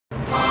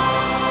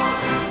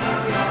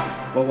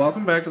Well,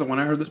 welcome back to the When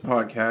I Heard This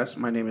podcast.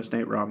 My name is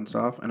Nate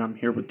Robinsoff, and I'm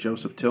here with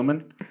Joseph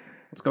Tillman.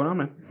 What's going on,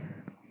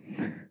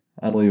 man?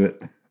 I'll leave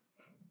it.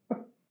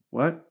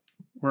 What?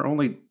 We're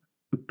only...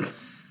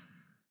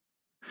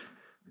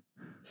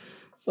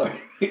 Sorry,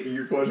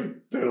 your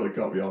question totally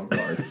caught me off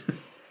guard.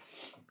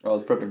 I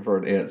was prepping for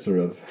an answer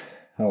of,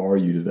 how are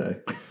you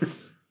today?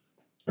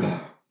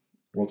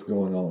 What's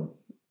going on?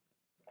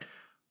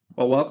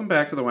 Well, welcome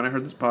back to the When I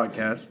Heard This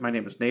podcast. My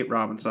name is Nate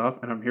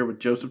Robinsoff, and I'm here with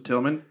Joseph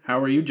Tillman. How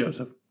are you,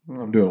 Joseph?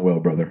 I'm doing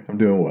well, brother. I'm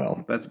doing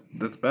well. That's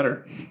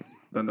better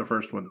than the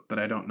first one that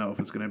I don't know if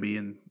it's going to be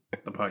in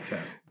the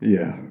podcast.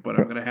 Yeah. But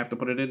I'm going to have to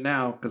put it in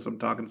now because I'm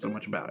talking so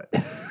much about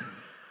it.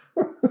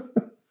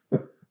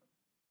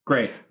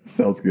 Great.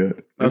 Sounds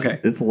good. Okay.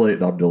 It's late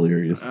and I'm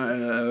delirious.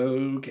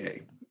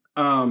 Okay.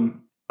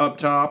 Up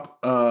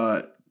top,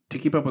 to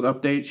keep up with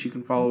updates, you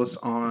can follow us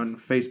on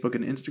Facebook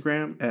and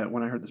Instagram at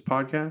When I Heard This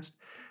Podcast.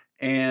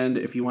 And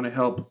if you want to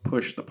help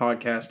push the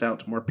podcast out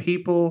to more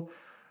people,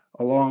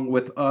 along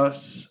with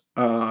us,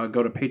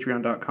 go to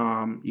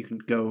patreon.com. You can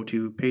go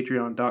to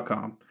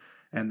patreon.com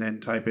and then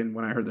type in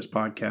When I Heard This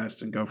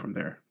Podcast and go from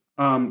there.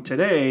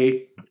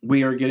 Today,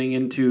 we are getting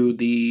into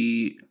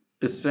the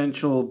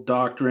essential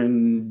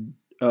doctrine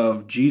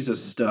of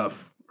Jesus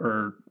stuff.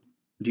 Or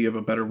do you have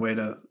a better way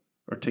to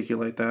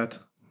articulate that,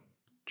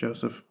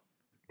 Joseph?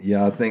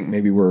 Yeah, I think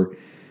maybe we're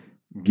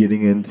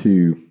getting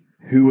into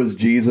who was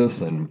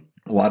Jesus and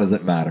why does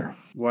it matter?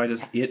 Why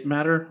does it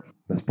matter?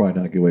 That's probably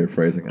not a good way of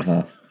phrasing it,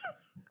 huh?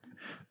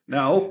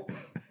 No.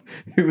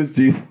 Who was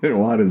Jesus and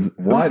why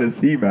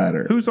does he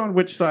matter? Who's on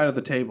which side of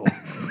the table?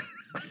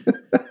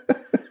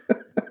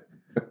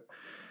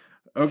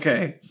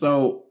 Okay,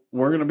 so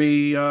we're going to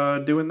be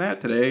doing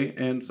that today,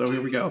 and so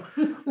here we go.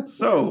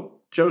 So,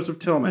 Joseph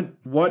Tillman,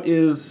 what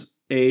is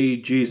a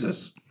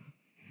Jesus?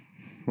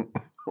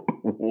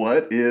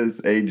 What is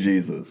a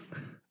Jesus?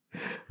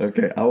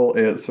 Okay, I will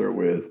answer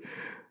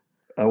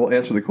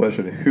the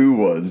question, who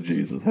was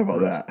Jesus? How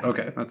about that?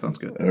 Okay, that sounds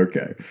good.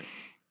 Okay.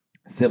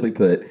 Simply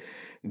put,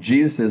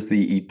 Jesus is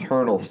the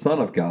eternal Son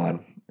of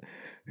God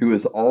who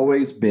has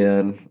always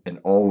been and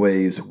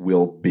always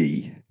will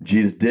be.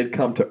 Jesus did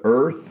come to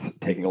earth,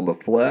 taking on the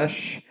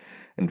flesh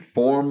and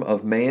form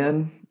of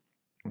man,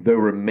 though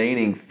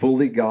remaining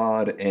fully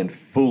God and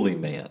fully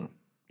man.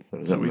 So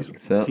does that make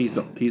sense?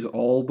 He's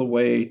all the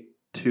way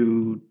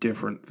to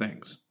different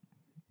things.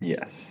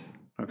 Yes.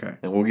 Okay.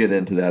 And we'll get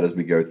into that as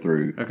we go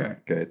through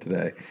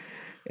today.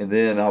 And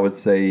then I would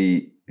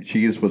say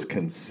Jesus was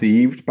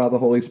conceived by the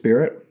Holy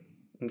Spirit.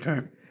 Okay.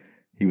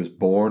 He was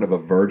born of a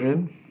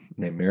virgin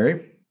named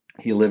Mary.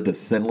 He lived a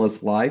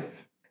sinless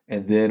life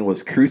and then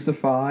was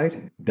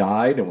crucified,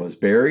 died, and was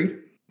buried.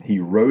 He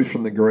rose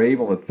from the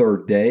grave on the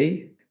third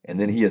day, and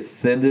then he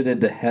ascended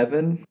into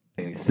heaven,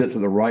 and he sits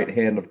at the right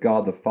hand of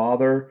God the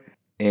Father,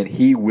 and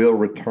he will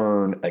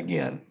return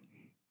again.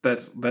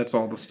 That's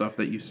all the stuff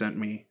that you sent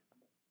me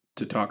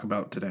to talk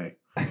about today.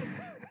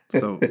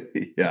 So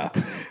yeah.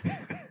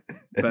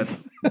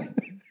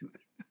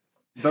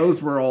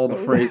 Those were all the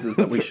phrases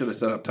that we should have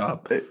set up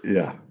top.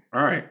 Yeah.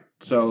 All right.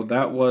 So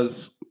that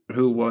was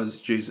who was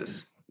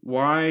Jesus.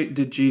 Why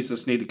did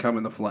Jesus need to come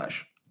in the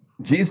flesh?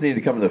 Jesus needed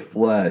to come in the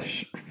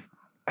flesh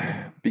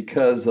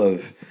because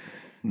of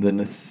the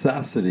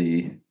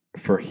necessity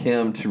for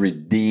him to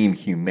redeem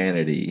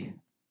humanity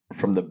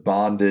from the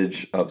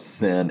bondage of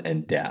sin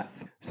and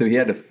death. So he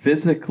had to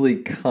physically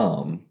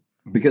come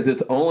because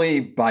it's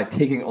only by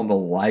taking on the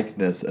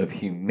likeness of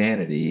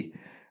humanity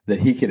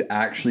that he could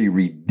actually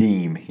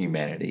redeem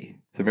humanity.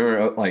 So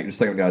remember, like the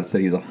second God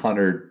said, he's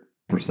 100%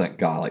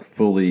 God, like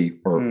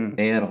fully, and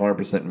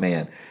 100%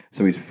 man.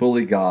 So he's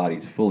fully God,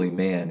 he's fully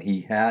man.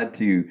 He had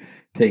to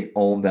take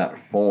on that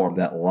form,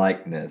 that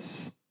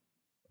likeness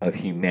of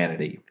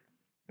humanity.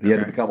 He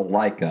had to become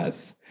like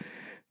us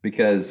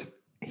because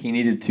he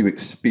needed to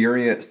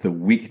experience the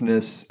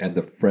weakness and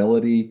the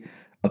frailty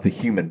of the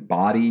human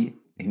body.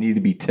 He needed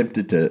to be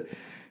tempted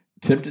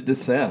to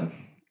sin,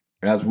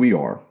 as we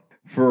are.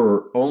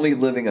 For only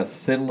living a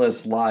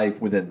sinless life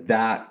within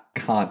that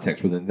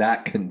context, within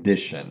that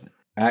condition,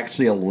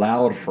 actually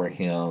allowed for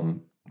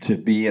him to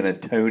be an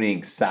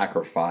atoning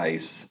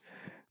sacrifice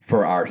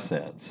for our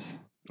sins.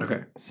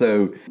 Okay.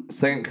 So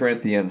 2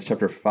 Corinthians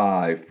chapter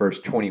 5,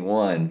 verse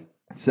 21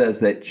 says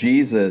that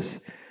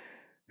Jesus,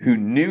 who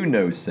knew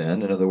no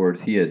sin, in other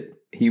words, he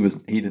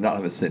did not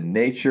have a sin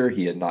nature,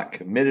 he had not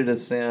committed a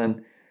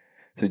sin.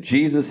 So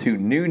Jesus, who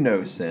knew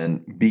no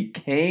sin,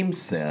 became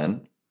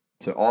sin.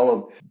 So all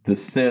of the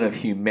sin of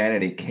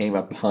humanity came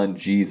upon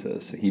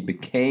Jesus. He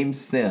became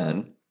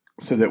sin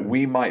so that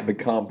we might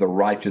become the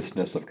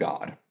righteousness of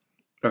God.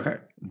 Okay.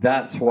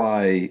 That's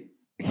why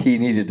he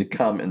needed to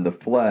come in the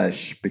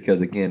flesh, because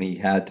again, he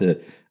had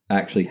to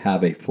actually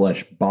have a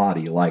flesh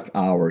body like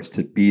ours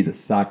to be the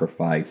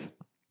sacrifice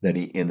that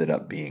he ended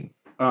up being.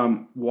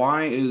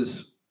 Why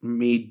is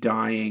me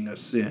dying a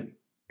sin?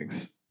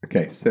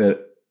 Okay, so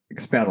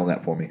expound on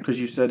that for me. Because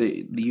you said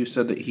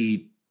that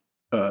he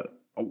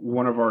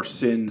one of our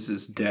sins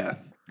is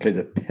death. Okay,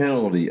 the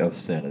penalty of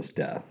sin is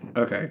death.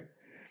 Okay.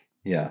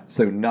 Yeah.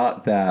 So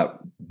not that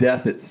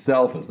death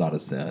itself is not a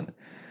sin,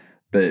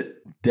 but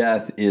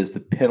death is the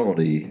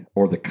penalty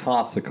or the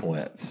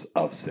consequence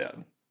of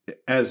sin.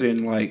 As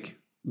in, like,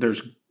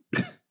 there's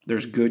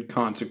there's good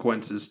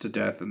consequences to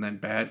death and then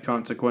bad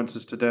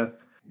consequences to death,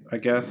 I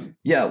guess.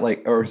 Yeah,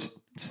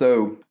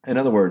 so in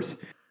other words,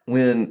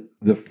 when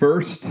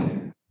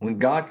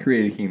God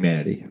created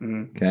humanity,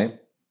 Mhm. okay?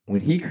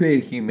 When he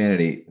created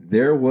humanity,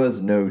 there was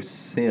no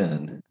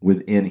sin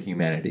within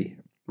humanity,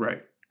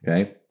 Right.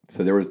 okay?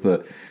 So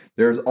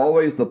there's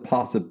always the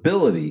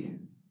possibility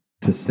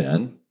to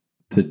sin,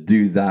 to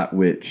do that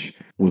which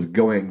was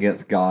going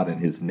against God and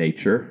his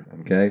nature,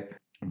 okay?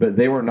 But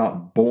they were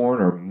not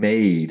born or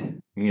made,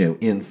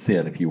 in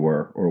sin, if you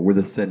were, or with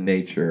a sin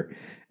nature.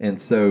 And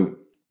so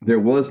there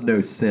was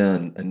no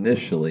sin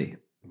initially,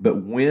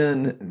 but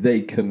when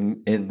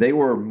and they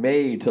were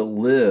made to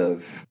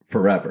live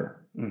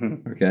forever.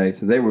 Mm-hmm. Okay,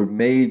 so they were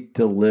made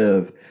to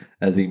live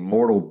as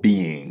immortal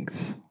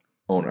beings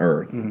on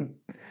earth. Mm-hmm.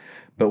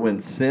 But when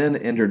sin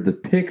entered the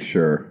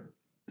picture,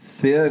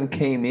 sin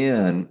came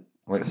in.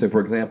 Like, so for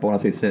example, when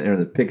I say sin entered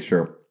the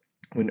picture,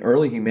 when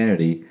early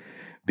humanity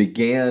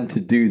began to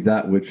do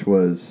that which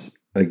was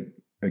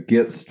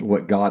against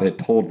what God had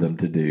told them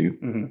to do,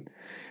 Mm-hmm.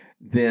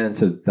 then,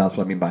 so that's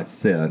what I mean by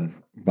sin,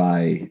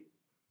 by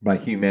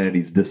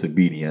humanity's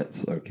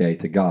disobedience, okay,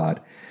 to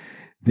God.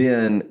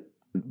 Then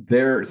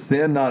their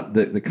sin, not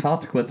the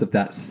consequence of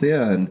that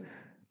sin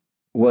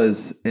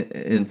was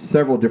in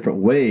several different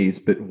ways,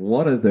 but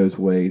one of those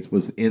ways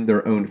was in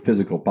their own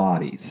physical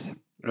bodies.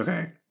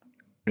 Okay.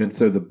 And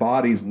so the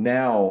bodies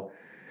now,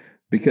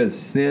 because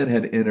sin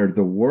had entered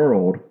the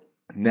world,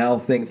 now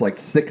things like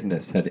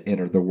sickness had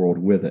entered the world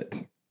with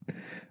it.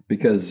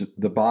 Because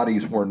the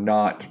bodies were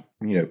not,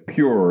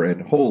 pure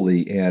and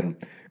holy,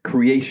 and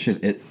creation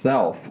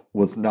itself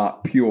was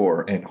not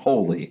pure and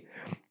holy.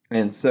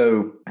 And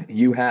so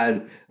you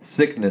had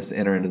sickness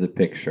enter into the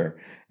picture.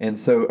 And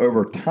so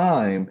over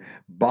time,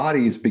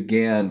 bodies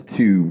began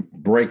to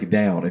break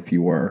down, if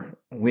you were.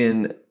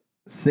 When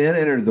sin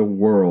entered the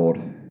world,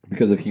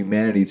 because of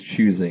humanity's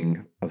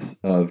choosing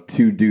of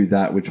to do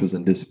that which was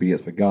in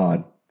disobedience with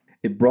God,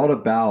 it brought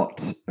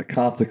about a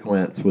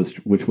consequence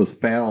which was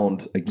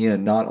found,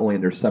 again, not only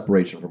in their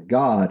separation from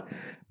God,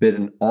 but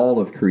in all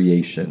of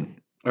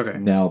creation. Okay.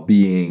 Now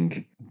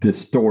being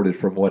distorted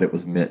from what it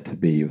was meant to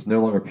be. It was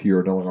no longer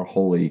pure, no longer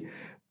holy.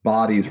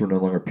 Bodies were no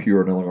longer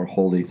pure, no longer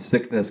holy.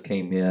 Sickness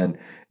came in.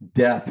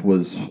 Death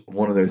was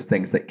one of those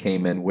things that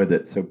came in with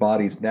it. So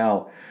bodies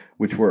now,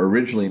 which were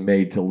originally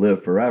made to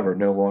live forever,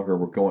 no longer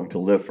were going to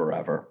live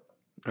forever.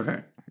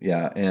 Okay.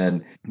 Yeah,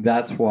 and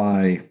that's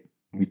why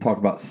we talk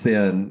about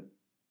sin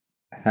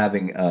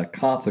having a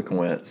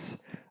consequence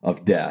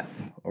of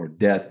death, or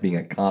death being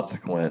a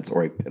consequence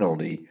or a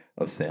penalty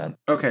of sin.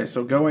 Okay,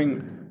 so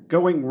going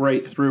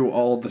right through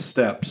all the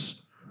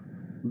steps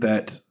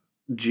that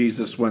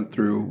Jesus went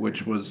through,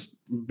 which was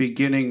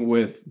beginning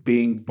with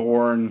being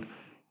born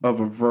of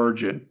a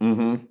virgin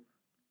Mm-hmm.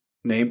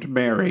 named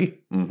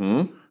Mary.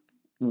 Mm-hmm.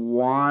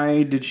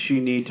 Why did she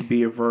need to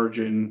be a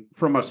virgin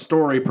from a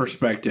story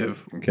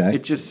perspective? Okay.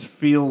 It just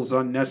feels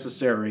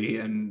unnecessary,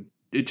 and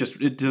it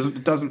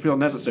doesn't feel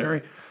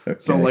necessary. Okay.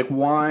 So, like,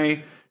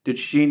 why did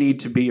she need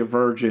to be a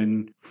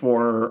virgin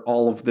for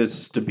all of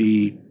this to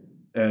be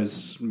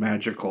as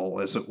magical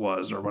as it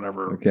was, or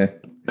whatever? Okay.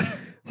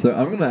 So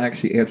I'm going to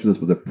actually answer this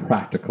with a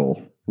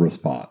practical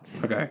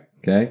response. Okay.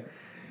 Okay.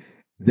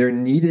 There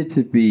needed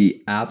to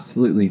be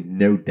absolutely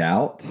no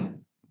doubt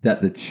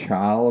that the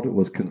child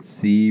was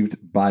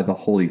conceived by the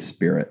Holy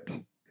Spirit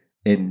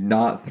and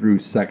not through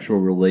sexual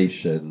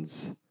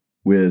relations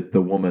with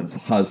the woman's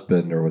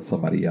husband or with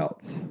somebody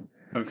else.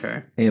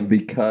 Okay. And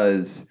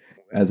because,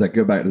 as I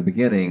go back to the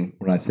beginning,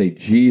 when I say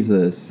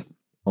Jesus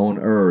on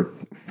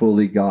earth,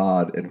 fully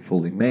God and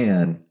fully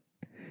man,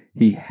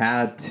 he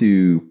had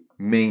to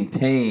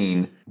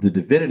maintain the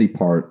divinity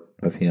part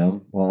of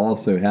him while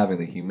also having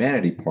the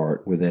humanity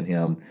part within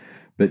him.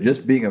 But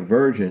just being a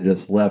virgin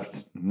just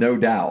left no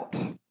doubt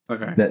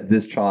that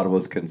this child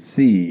was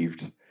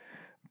conceived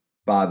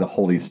by the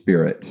Holy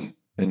Spirit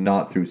and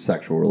not through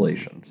sexual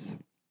relations.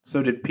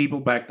 So did people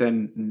back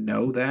then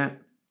know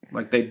that?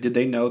 Like, did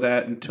they know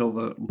that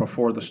until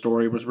before the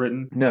story was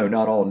written? No,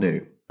 not all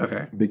knew.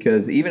 Okay.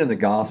 Because even in the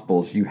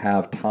Gospels, you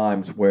have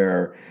times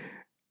where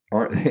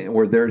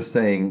they're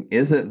saying,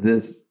 isn't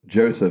this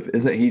Joseph?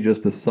 Isn't he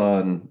just the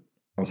son?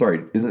 I'm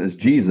sorry, isn't this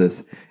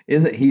Jesus?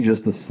 Isn't he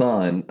just the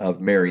son of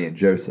Mary and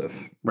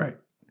Joseph? Right.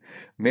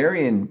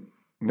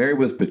 Mary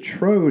was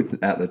betrothed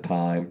at the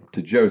time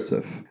to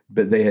Joseph,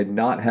 but they had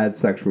not had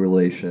sexual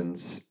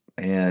relations.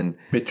 And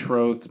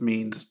betrothed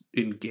means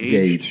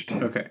engaged.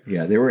 Okay.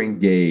 Yeah, they were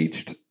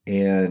engaged.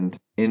 And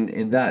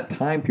in that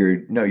time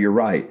period, no, you're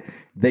right.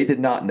 They did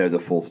not know the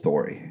full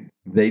story.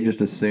 They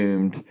just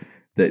assumed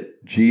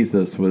that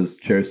Jesus was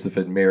Joseph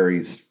and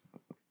Mary's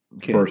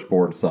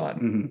firstborn son.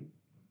 Mm-hmm.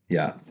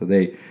 Yeah.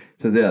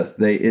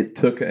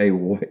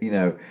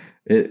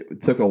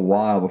 It took a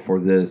while for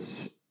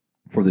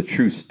the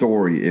true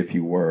story, if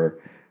you were,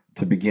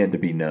 to begin to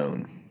be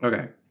known.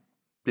 Okay.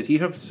 Did he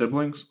have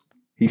siblings?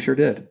 He sure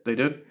did. They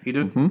did? He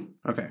did? Hmm.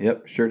 Okay.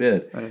 Yep, sure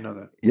did. I didn't know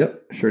that.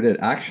 Yep, sure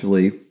did.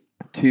 Actually,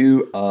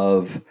 two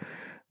of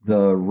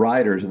the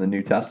writers in the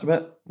New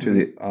Testament,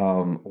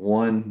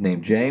 one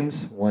named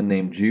James, one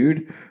named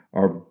Jude,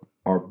 are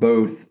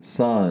both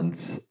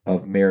sons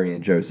of Mary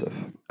and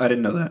Joseph. I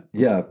didn't know that.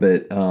 Yeah,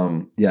 but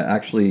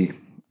actually,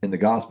 in the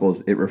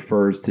Gospels, it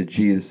refers to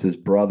Jesus'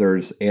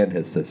 brothers and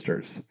his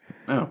sisters.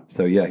 Oh.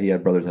 So yeah, he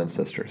had brothers and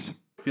sisters.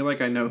 I feel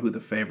like I know who the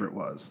favorite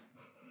was.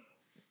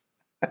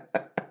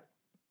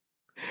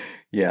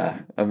 Yeah,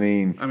 I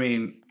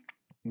mean,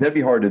 that'd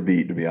be hard to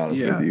beat, to be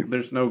honest with you.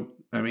 There's no,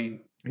 He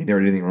never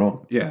did anything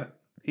wrong. yeah,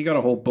 he got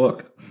a whole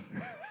book.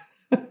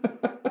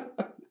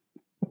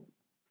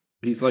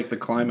 He's like the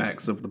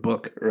climax of the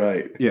book.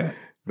 Right. Yeah.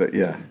 But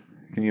yeah,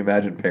 can you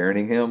imagine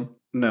parenting him?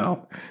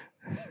 No.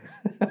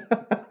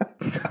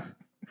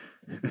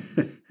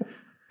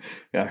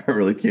 Yeah, I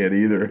really can't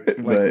either.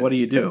 Like, what do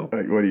you do?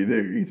 Like, what do you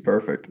do? He's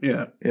perfect.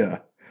 Yeah. Yeah.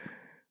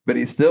 But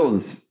he still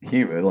was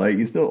human. Like,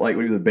 he still, like,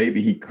 when he was a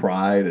baby, he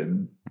cried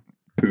and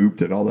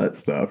pooped and all that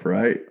stuff,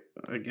 right?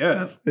 I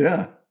guess.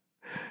 Yeah.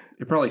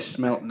 It probably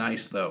smelled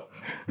nice, though.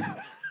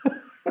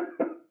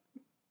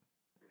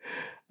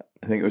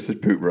 I think it was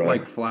just poop, bro.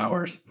 Like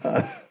flowers.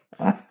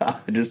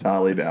 I just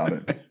highly doubt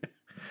it.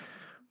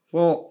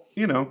 Well,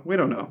 we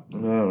don't know. I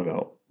don't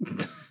know.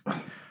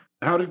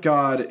 How did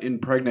God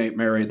impregnate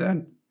Mary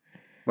then?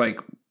 Like,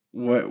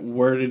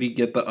 where did he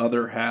get the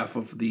other half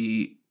of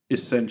the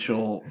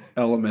essential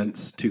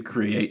elements to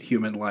create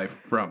human life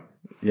from?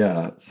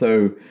 Yeah.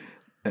 So,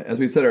 as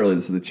we said earlier,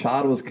 the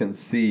child was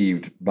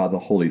conceived by the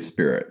Holy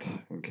Spirit.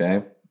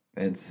 Okay.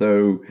 And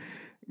so,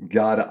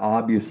 God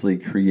obviously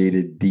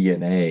created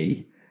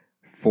DNA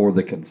for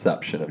the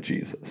conception of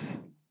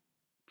Jesus.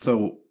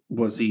 So,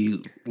 was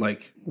he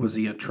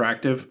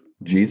attractive?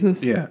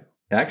 Jesus? Yeah.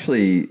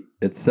 Actually,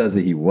 it says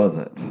that he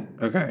wasn't.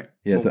 Okay.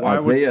 Yeah,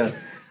 well, so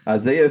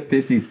Isaiah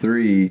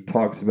 53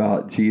 talks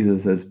about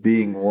Jesus as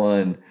being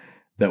one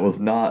that was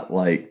not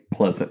like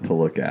pleasant to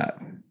look at.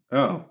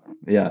 Oh.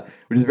 Yeah,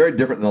 which is very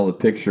different than all the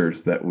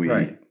pictures that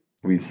Right.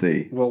 we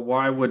see. Well,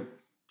 why would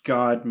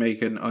God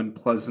make an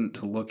unpleasant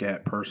to look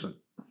at person?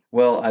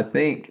 Well, I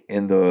think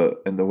in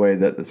the way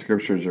that the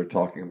scriptures are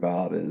talking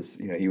about is,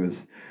 he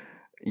was,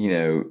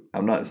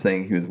 I'm not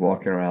saying he was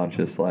walking around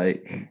just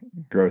like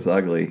gross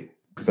ugly,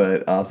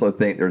 but I also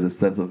think there's a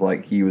sense of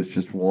like he was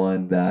just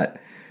one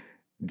that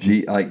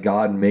like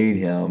God made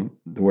him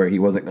where he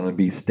wasn't going to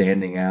be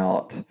standing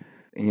out,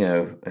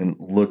 and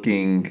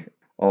looking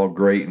all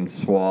great and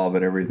suave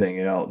and everything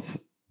else.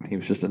 He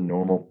was just a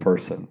normal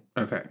person.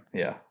 Okay.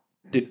 Yeah.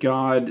 Did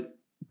God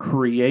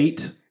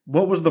create?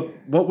 What was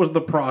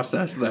the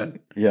process then?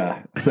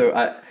 Yeah. So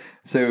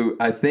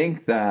I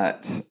think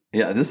that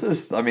this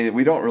is. I mean,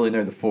 we don't really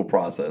know the full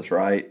process,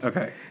 right?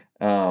 Okay.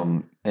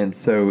 And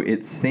so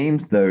it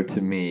seems though to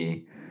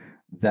me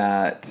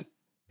that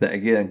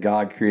again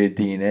God created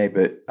DNA,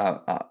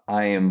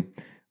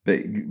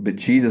 but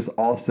Jesus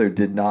also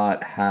did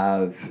not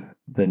have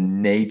the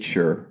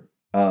nature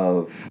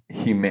of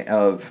he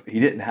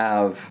didn't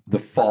have the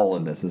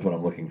fallenness is what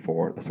I'm looking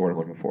for. That's the word I'm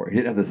looking for. He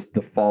didn't have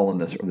the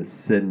fallenness or the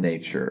sin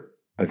nature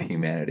of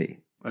humanity.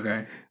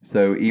 Okay.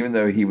 So even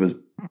though he was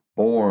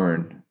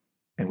born,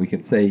 and we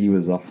can say he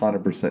was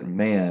 100%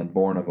 man,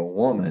 born of a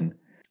woman,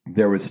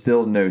 there was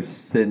still no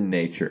sin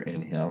nature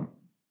in him.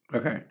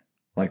 Okay.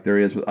 Like there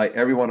is, like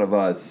every one of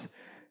us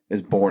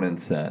is born in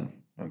sin.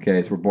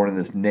 Okay, so we're born in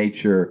this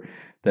nature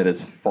that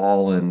is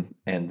fallen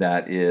and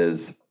that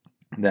is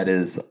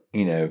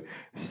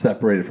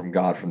separated from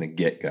God from the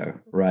get-go,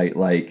 right?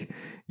 Like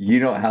you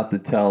don't have to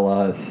tell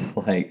us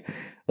like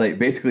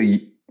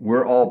basically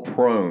we're all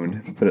prone,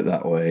 if I put it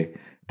that way,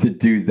 to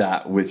do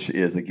that which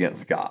is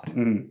against God.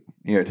 Mm-hmm.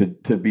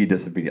 To be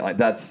disobedient. Like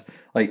that's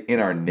like in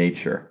our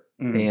nature.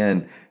 Mm-hmm.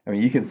 And I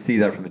mean you can see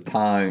that from the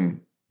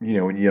time,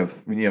 when you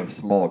have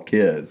small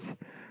kids.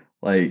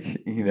 Like,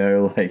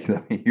 you're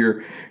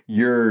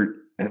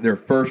their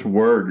first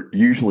word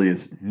usually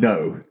is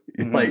no.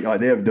 Mm-hmm. Like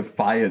they have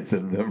defiance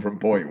in them from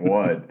point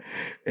one.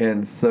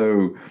 And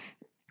so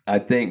I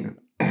think,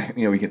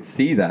 we can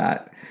see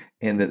that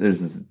and that there's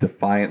this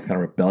defiance kind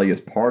of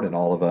rebellious part in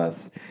all of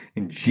us.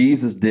 And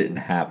Jesus didn't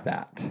have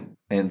that.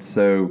 And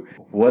so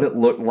what it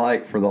looked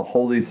like for the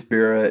Holy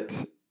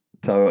Spirit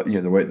to,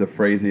 the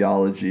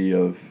phraseology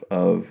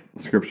of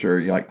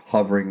scripture, like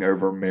hovering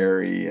over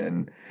Mary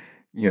and,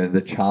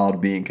 the child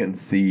being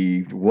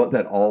conceived, what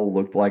that all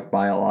looked like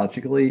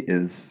biologically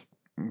is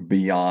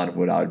beyond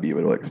what I would be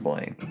able to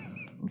explain.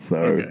 So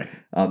Okay.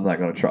 I'm not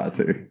going to try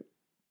to.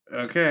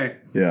 Okay.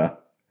 Yeah.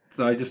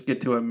 So I just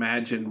get to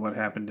imagine what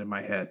happened in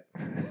my head.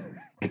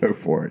 Go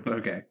for it.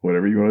 Okay.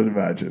 Whatever you want to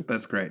imagine.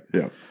 That's great.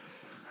 Yeah.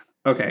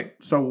 Okay.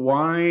 So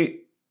why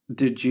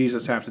did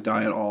Jesus have to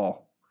die at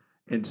all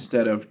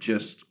instead of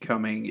just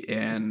coming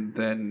and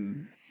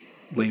then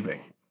leaving?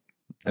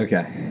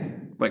 Okay.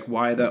 Like,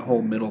 why that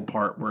whole middle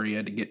part where he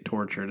had to get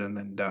tortured and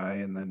then die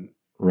and then...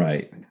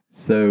 Right.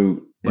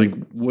 So...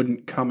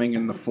 wouldn't coming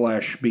in the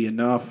flesh be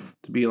enough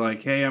to be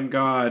like, hey, I'm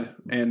God,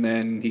 and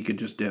then he could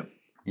just dip?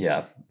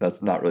 Yeah,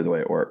 that's not really the way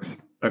it works.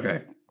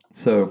 Okay.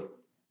 So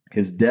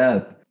his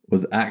death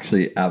was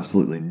actually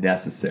absolutely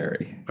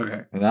necessary.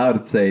 Okay. And I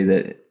would say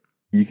that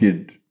you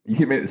could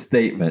make the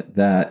statement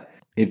that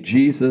if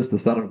Jesus, the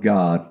Son of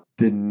God,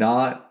 did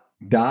not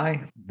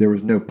die, there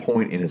was no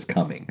point in his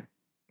coming.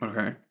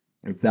 Okay.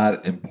 It's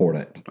that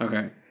important.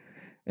 Okay.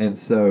 And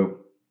so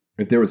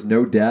if there was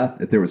no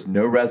death, if there was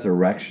no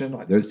resurrection,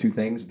 like those two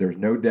things, there's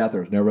no death,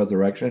 there's no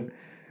resurrection,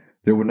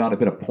 there would not have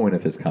been a point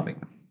of his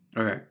coming.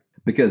 Okay.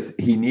 Because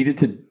he needed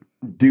to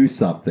do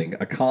something,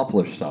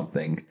 accomplish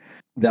something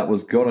that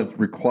was going to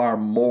require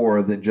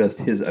more than just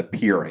his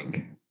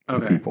appearing to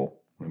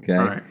people. Okay.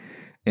 All right.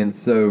 And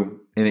so,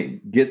 and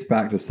it gets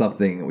back to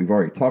something that we've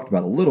already talked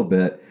about a little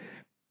bit.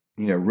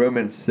 You know,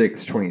 Romans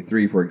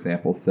 6:23, for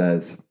example,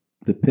 says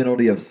the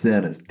penalty of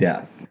sin is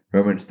death.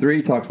 Romans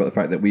 3 talks about the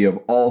fact that we have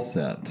all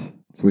sinned.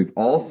 So we've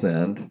all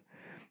sinned.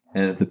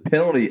 And if the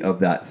penalty of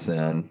that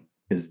sin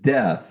is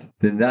death,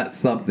 then that's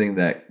something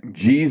that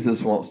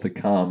Jesus wants to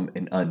come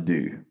and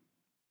undo.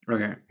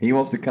 Okay. He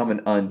wants to come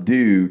and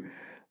undo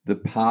the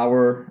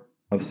power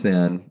of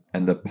sin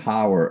and the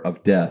power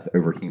of death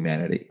over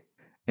humanity.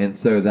 And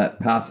so that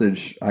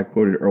passage I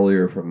quoted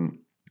earlier from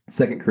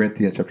 2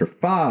 Corinthians chapter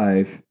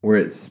 5, where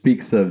it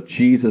speaks of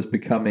Jesus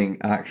becoming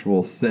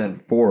actual sin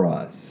for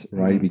us,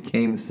 right? He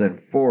became sin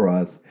for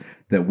us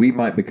that we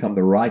might become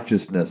the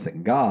righteousness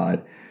in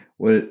God.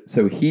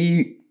 So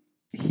he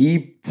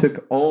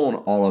took on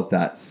all of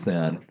that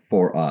sin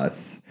for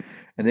us.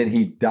 And then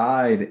he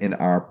died in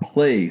our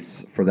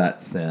place for that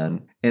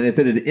sin. And if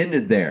it had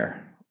ended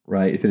there,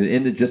 right? If it had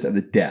ended just at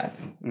the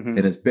death and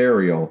his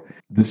burial,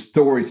 the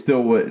story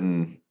still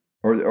wouldn't,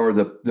 or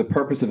the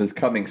purpose of his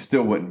coming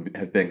still wouldn't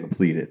have been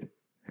completed.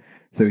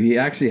 So he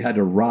actually had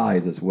to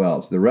rise as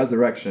well. So the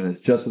resurrection is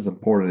just as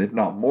important, if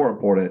not more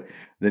important,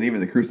 than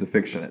even the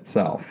crucifixion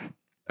itself.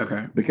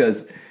 Okay.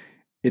 Because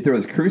if there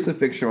was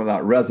crucifixion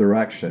without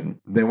resurrection,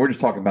 then we're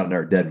just talking about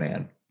another dead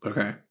man.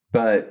 Okay.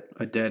 But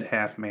a dead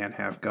half man,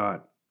 half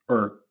God,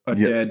 or a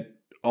dead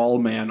all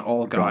man,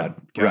 all God.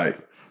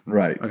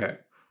 Right. Okay.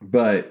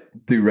 But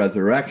through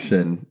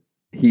resurrection,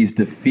 he's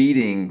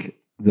defeating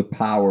the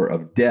power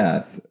of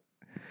death.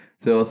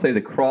 So let's say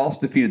the cross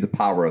defeated the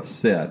power of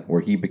sin,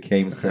 where he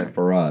became sin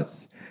for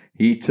us.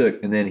 He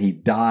took, and then he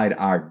died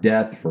our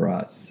death for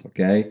us.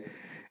 Okay.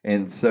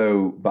 And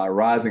so by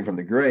rising from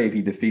the grave,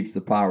 he defeats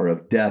the power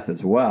of death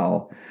as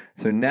well.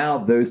 So now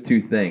those two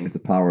things, the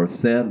power of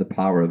sin, the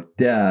power of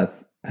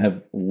death,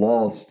 have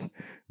lost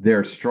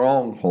their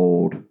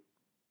stronghold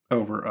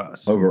over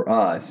us.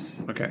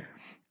 Okay.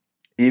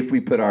 If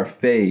we put our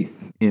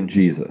faith in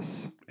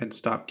Jesus. And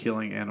stop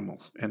killing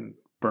animals and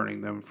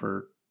burning them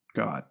for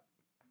God,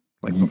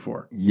 like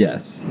before.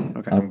 Yes.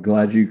 Okay. I'm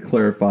glad you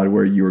clarified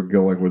where you were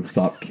going with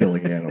stop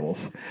killing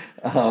animals.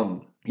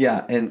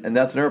 Yeah, and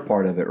that's another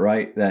part of it,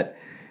 right? That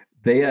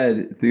they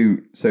had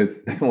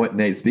what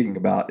Nate's speaking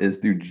about is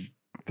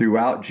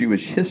throughout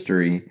Jewish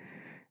history,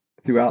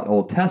 throughout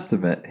Old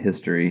Testament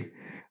history,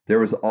 there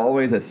was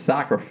always a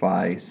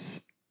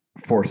sacrifice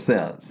for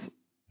sins.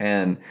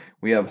 And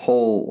we have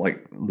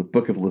like the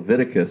book of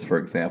Leviticus, for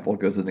example,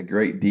 goes into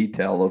great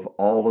detail of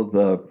all of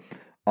the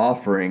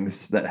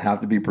offerings that have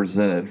to be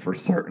presented for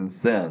certain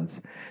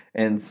sins.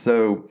 And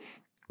so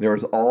there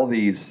was all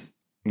these,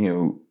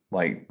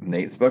 like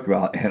Nate spoke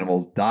about,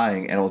 animals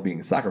dying, animals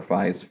being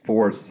sacrificed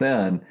for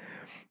sin.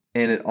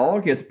 And it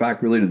all gets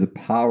back really to the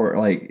power,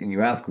 and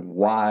you ask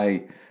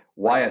why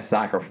a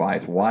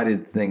sacrifice? Why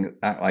did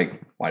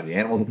why did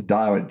animals have to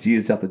die? Why did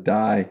Jesus have to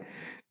die?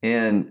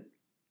 And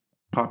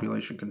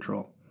population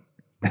control.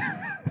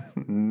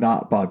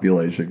 Not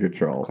population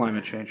control.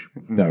 Climate change.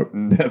 No,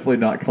 definitely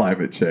not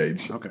climate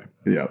change. Okay.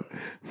 Yeah.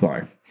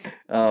 Sorry.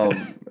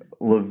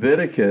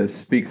 Leviticus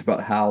speaks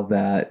about how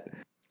that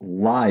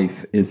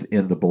life is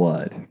in the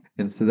blood.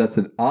 And so that's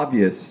an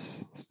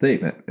obvious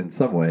statement in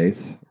some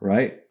ways,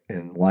 right?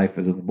 And life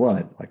is in the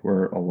blood. Like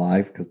we're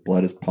alive because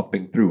blood is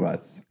pumping through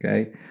us,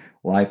 okay?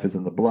 Life is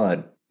in the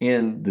blood.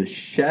 In the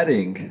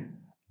shedding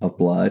of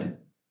blood,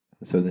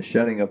 so the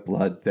shedding of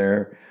blood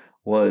there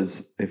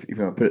was, if you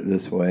want to put it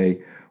this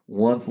way,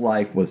 one's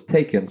life was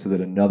taken so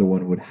that another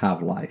one would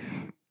have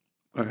life.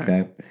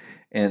 Okay?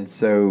 And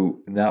so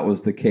that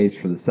was the case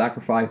for the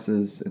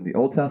sacrifices in the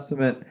Old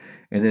Testament.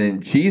 And then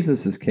in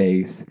Jesus'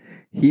 case,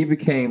 he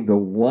became the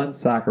one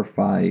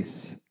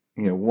sacrifice,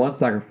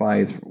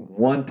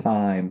 one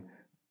time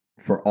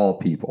for all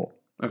people.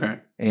 Okay.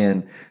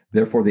 And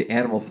therefore the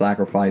animal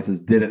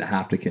sacrifices didn't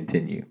have to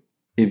continue.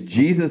 If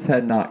Jesus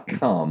had not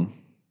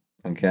come,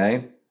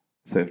 okay,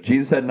 so if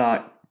Jesus had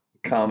not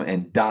come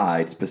and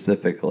died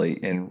specifically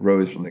and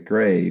rose from the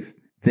grave,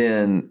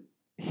 then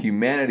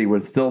humanity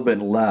would have still been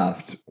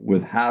left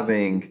with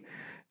having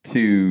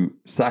to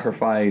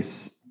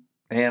sacrifice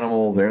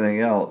animals or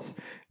everything else,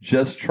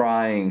 just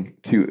trying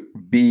to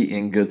be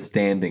in good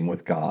standing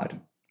with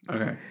God.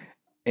 Okay.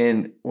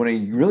 And when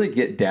you really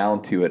get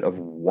down to it of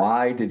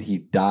why did he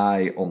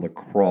die on the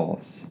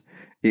cross,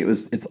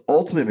 it's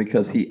ultimately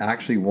because he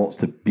actually wants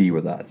to be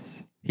with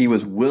us.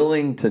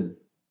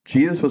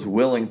 Jesus was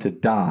willing to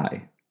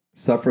die,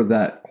 suffer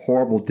that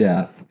horrible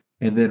death,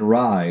 and then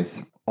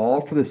rise,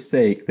 all for the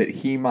sake that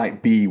he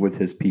might be with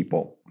his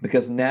people.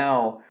 Because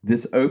now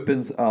this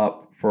opens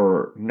up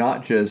for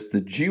not just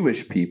the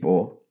Jewish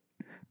people,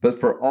 but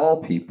for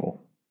all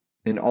people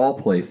in all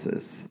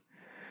places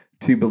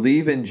to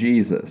believe in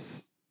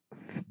Jesus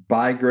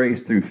by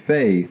grace through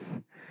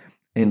faith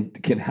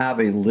and can have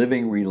a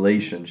living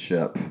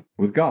relationship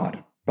with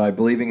God by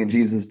believing in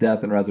Jesus'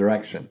 death and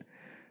resurrection.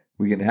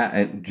 We can have,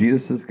 and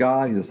Jesus is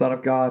God. He's the Son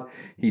of God.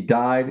 He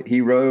died.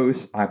 He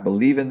rose. I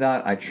believe in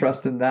that. I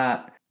trust in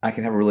that. I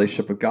can have a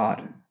relationship with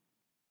God,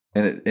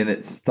 and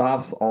it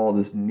stops all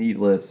this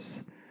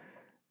needless,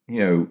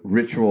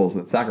 rituals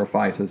and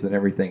sacrifices and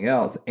everything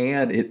else,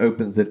 and it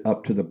opens it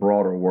up to the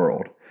broader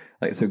world.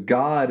 So,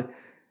 God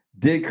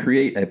did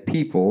create a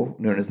people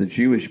known as the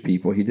Jewish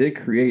people. He did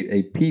create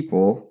a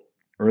people.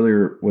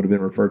 Earlier would have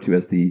been referred to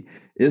as the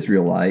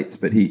Israelites,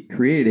 but he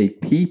created a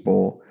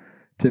people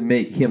to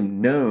make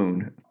him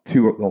known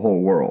to the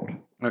whole world.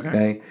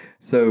 Okay?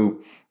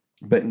 So,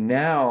 but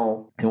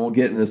now, and we'll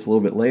get into this a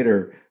little bit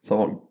later, so I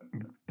won't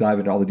dive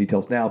into all the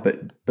details now,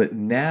 but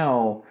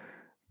now,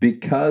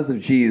 because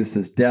of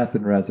Jesus' death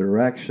and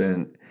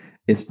resurrection,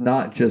 it's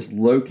not just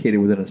located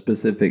within a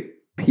specific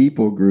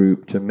people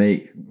group to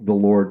make the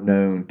Lord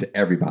known to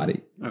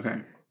everybody.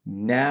 Okay.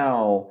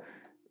 Now,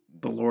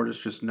 the Lord is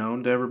just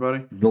known to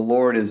everybody? The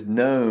Lord is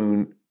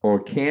known or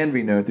can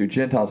be known through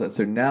Gentiles. And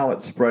so now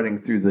it's spreading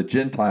through the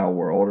Gentile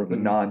world or the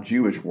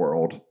non-Jewish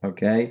world,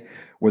 okay,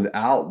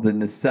 without the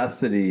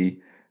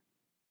necessity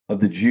of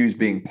the Jews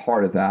being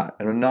part of that.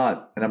 And I'm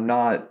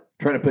not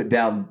trying to put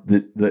down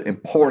the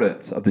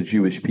importance of the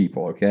Jewish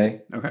people,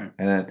 okay? Okay.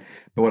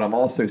 But what I'm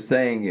also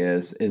saying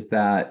is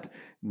that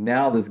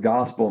now this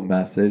gospel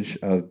message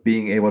of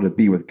being able to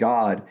be with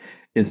God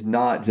is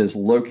not just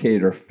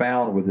located or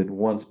found within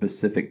one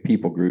specific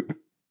people group.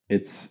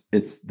 It's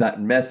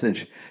that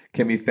message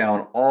can be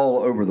found all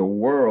over the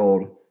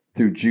world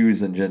through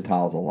Jews and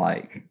Gentiles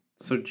alike.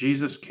 So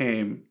Jesus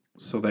came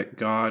so that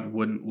God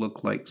wouldn't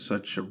look like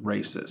such a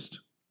racist.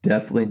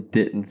 Definitely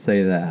didn't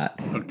say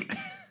that. Okay.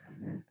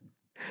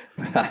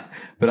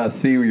 But I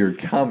see where you're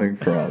coming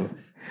from.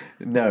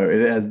 No,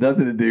 it has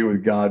nothing to do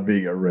with God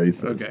being a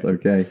racist,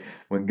 okay?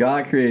 When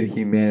God created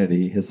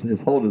humanity,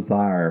 his whole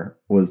desire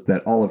was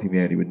that all of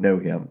humanity would know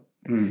him.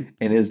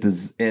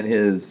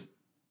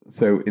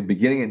 So in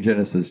beginning in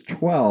Genesis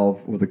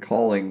 12, with the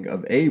calling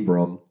of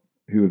Abram,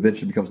 who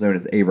eventually becomes known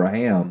as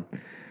Abraham,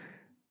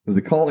 with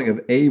the calling of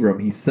Abram,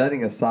 he's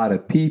setting aside a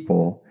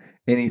people,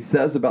 and he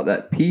says about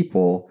that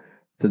people,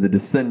 to the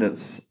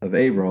descendants of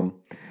Abram,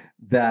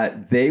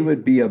 that they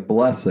would be a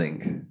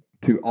blessing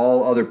to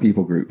all other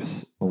people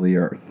groups on the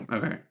earth.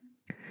 Okay.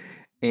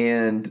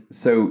 And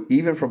so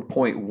even from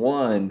point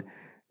one,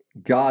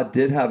 God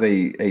did have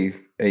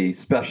a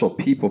special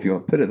people, if you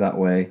want to put it that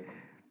way,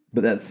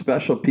 but that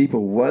special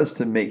people was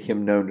to make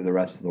him known to the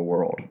rest of the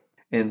world.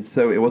 And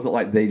so it wasn't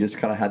like they just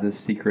kind of had this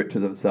secret to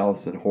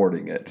themselves and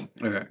hoarding it.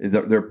 Okay.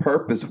 Their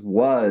purpose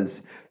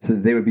was so that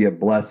they would be a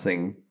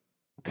blessing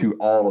to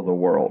all of the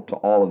world, to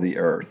all of the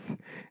earth,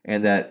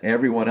 and that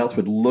everyone else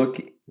would look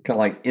kind of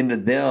like into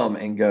them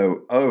and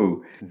go,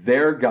 oh,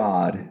 their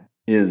God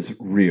is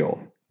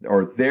real,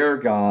 or their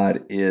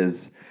God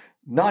is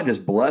not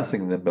just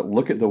blessing them, but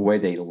look at the way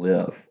they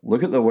live.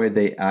 Look at the way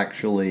they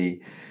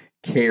actually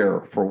care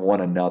for one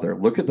another.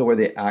 Look at the way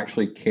they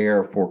actually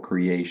care for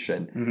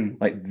creation.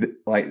 Mm-hmm.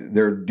 Like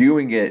they're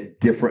doing it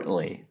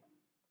differently.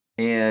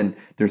 And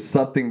there's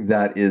something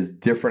that is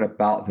different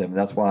about them.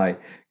 That's why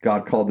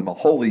God called them a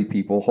holy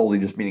people, holy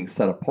just meaning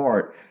set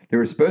apart. They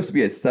were supposed to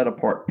be a set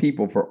apart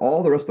people for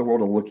all the rest of the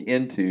world to look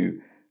into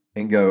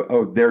and go,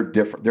 oh, they're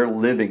different. They're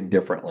living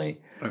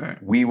differently. Okay.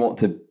 We want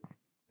to,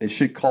 it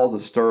should cause a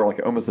stir, like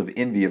almost of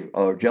envy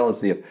or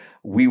jealousy of,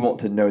 we want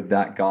to know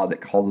that God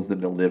that causes them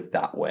to live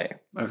that way.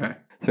 Okay.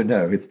 So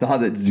no, it's not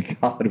that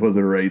God was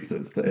a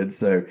racist. And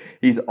so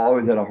he's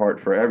always had a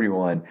heart for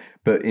everyone.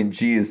 But in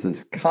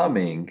Jesus'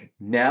 coming,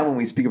 now when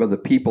we speak about the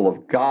people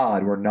of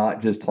God, we're not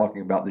just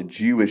talking about the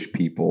Jewish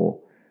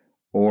people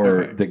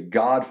or the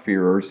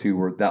God-fearers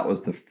that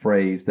was the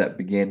phrase that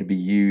began to be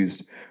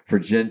used for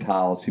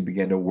Gentiles who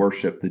began to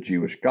worship the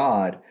Jewish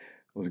God,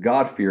 was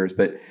God-fearers.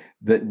 But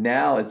that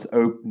now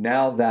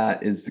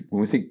that is,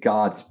 when we say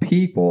God's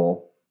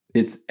people,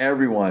 it's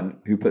everyone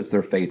who puts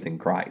their faith in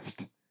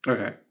Christ.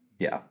 Okay.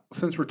 Yeah.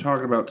 Since we're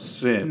talking about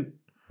sin,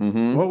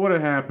 what would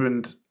have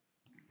happened?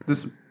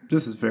 This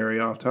is very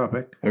off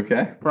topic.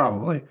 Okay.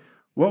 Probably.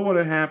 What would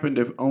have happened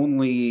if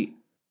only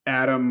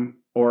Adam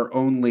or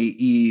only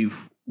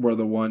Eve were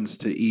the ones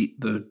to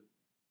eat the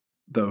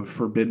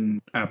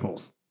forbidden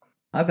apples?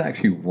 I've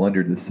actually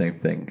wondered the same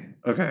thing.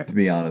 Okay. To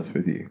be honest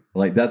with you.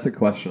 Like, that's a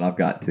question I've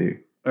got too.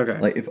 Okay.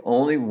 Like, if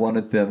only one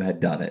of them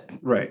had done it,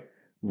 right,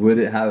 would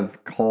it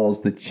have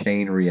caused the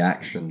chain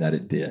reaction that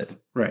it did?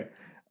 Right.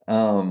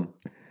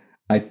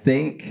 I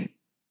think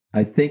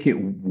it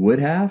would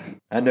have.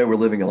 I know we're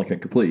living in like a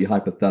completely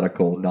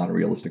hypothetical,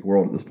 non-realistic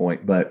world at this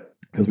point, but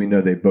because we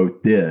know they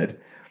both did.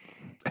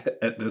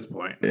 At this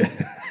point.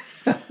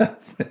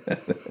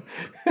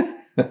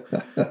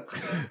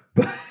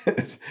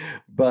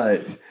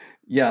 but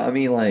Yeah, I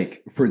mean,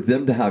 like for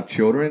them to have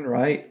children,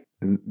 right?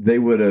 They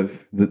would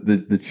have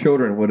the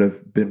children would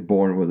have been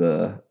born with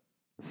a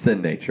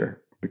sin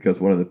nature because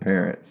one of the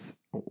parents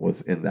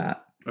was in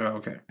that. Oh,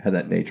 okay. Had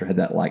that nature, had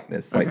that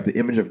likeness, like Okay. the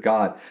image of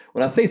God.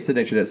 When I say sin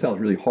nature, that sounds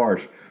really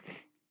harsh.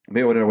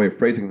 Maybe another way of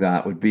phrasing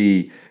that would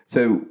be: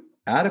 so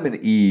Adam and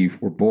Eve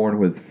were born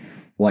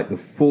with like the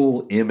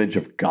full image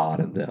of God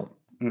in them.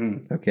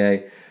 Mm-hmm.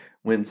 Okay,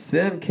 when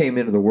sin came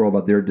into the world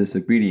by their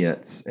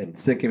disobedience, and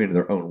sin came into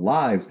their own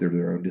lives through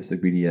their own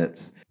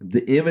disobedience,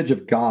 the image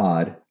of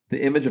God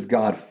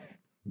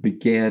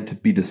began to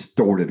be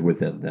distorted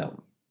within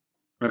them.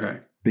 Okay.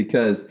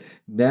 Because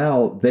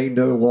now they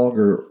no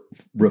longer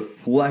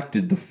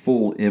reflected the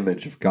full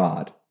image of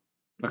God.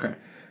 Okay.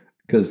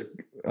 Because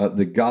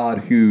the God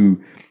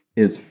who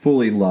is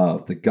fully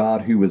loved, the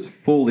God who is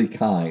fully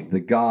kind,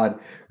 the God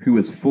who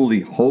is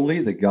fully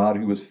holy, the God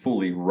who is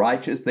fully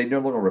righteous, they no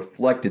longer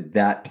reflected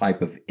that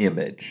type of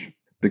image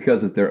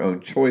because of their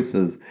own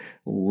choices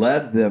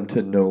led them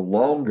to no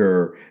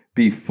longer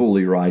be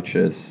fully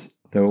righteous,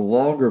 no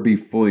longer be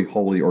fully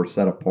holy or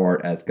set apart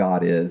as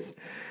God is.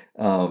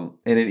 And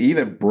it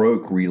even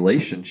broke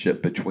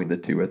relationship between the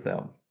two of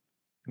them.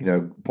 You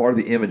know, part of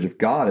the image of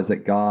God is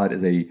that God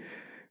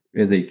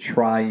is a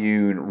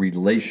triune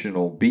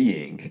relational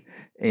being,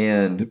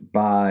 and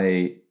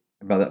by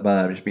that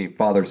I just mean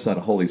Father, Son,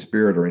 Holy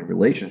Spirit are in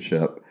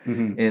relationship,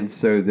 and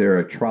so they're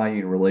a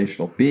triune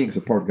relational being. So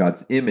part of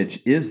God's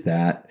image is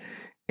that,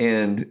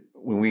 and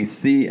when we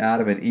see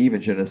Adam and Eve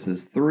in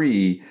Genesis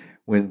 3,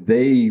 when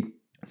they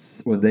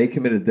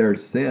committed their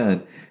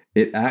sin,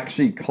 it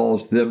actually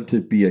caused them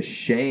to be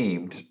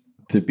ashamed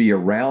to be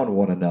around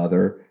one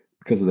another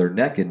because of their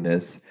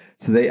nakedness.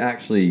 So they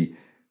actually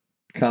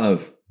kind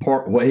of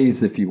part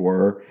ways, if you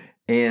were,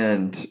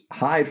 and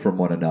hide from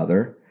one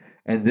another.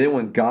 And then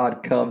when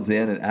God comes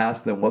in and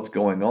asks them what's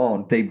going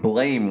on, they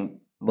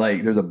blame,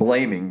 like there's a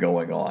blaming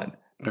going on.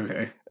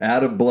 Okay.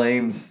 Adam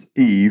blames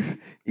Eve.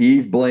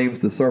 Eve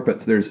blames the serpent.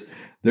 So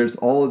there's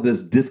all of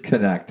this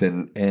disconnect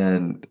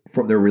and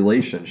from their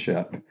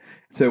relationship.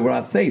 So when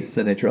I say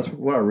sin nature, that's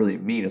what I really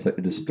mean. It's like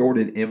a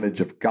distorted image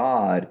of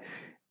God,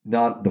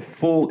 not the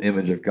full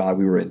image of God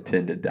we were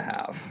intended to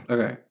have.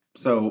 Okay.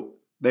 So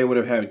they would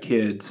have had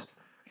kids,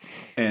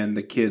 and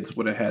the kids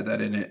would have had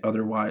that in it.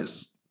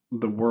 Otherwise,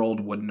 the world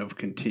wouldn't have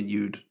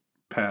continued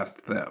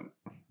past them.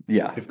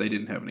 Yeah. If they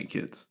didn't have any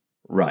kids.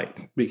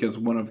 Right. Because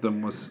one of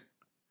them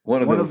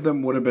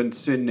would have been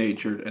sin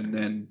natured and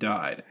then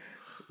died.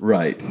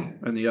 Right.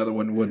 And the other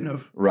one wouldn't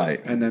have. Right.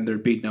 And then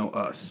there'd be no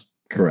us.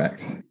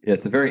 Correct. Yeah,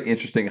 it's a very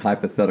interesting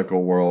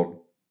hypothetical world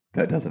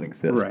that doesn't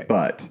exist. Right.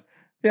 But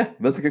yeah,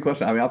 that's a good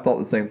question. I mean, I've thought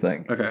the same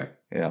thing. Okay.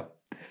 Yeah.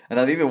 And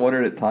I've even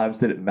wondered at times,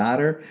 did it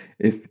matter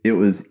if it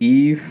was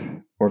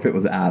Eve or if it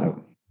was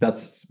Adam?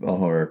 That's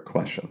another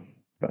question,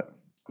 but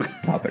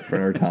topic for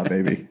another time,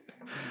 maybe.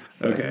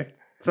 So, Okay.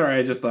 Sorry,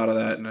 I just thought of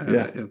that. And I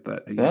had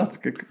that no, that's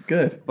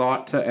good.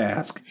 thought to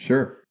ask.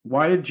 Sure.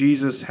 Why did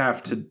Jesus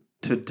have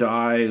to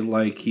die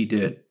like he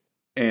did?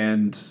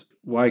 And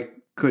why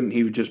couldn't he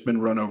have just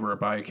been run over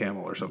by a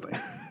camel or something?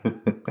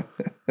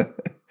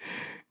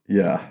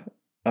 Yeah.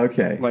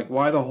 Okay. Like,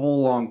 why the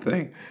whole long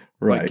thing?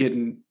 Right. Like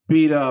getting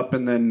beat up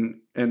and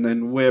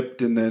then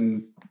whipped and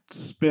then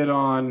spit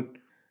on,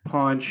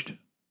 punched,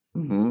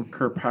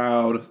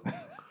 kerpowed,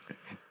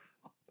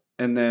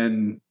 and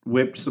then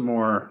whipped some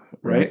more,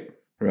 right?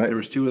 Right. There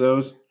was 2 of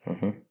those.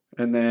 Uh-huh.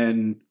 And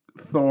then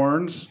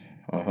thorns.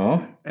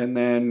 Uh-huh. And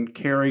then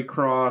carry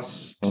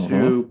cross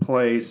to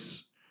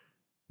place,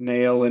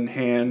 nail in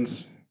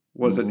hands.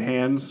 Was it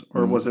hands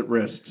or was it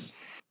wrists?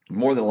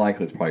 More than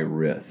likely, it's probably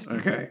wrists.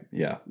 Okay.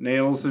 Yeah.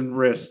 Nails and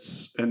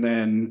wrists, and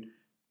then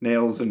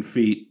nails and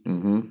feet,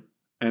 and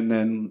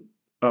then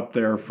up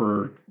there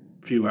for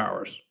a few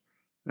hours,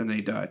 and then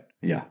he died.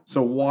 Yeah.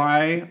 So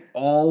why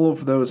all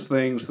of those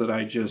things that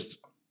I just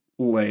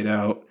laid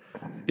out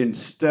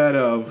instead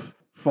of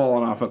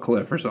falling off a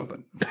cliff or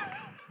something?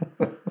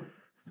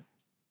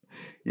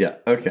 Yeah.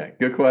 Okay.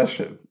 Good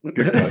question.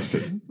 Good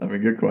question.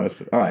 Good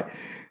question. All right.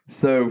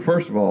 So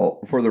first of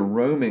all, for the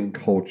Roman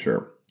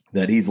culture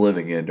that he's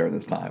living in during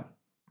this time,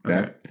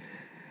 okay,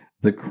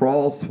 the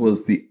cross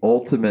was the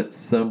ultimate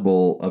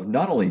symbol of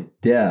not only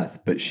death,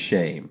 but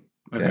shame.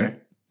 Okay.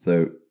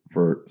 So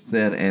for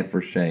sin and for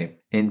shame.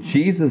 And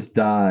Jesus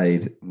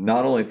died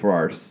not only for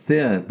our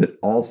sin, but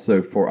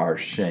also for our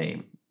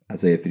shame,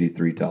 Isaiah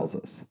 53 tells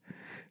us.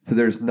 So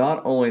there's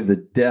not only the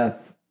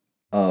death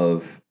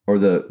of, or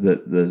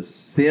the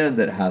sin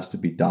that has to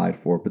be died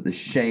for, but the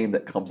shame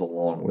that comes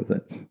along with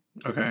it.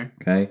 Okay.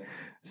 Okay.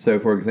 So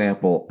for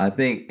example, I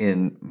think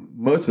in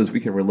most of us, we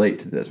can relate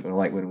to this when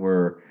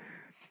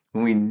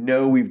we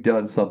know we've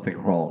done something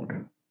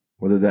wrong,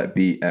 whether that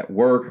be at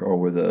work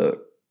or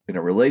in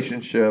a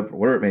relationship or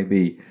whatever it may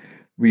be,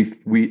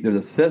 there's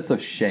a sense of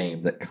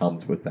shame that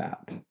comes with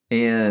that.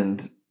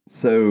 And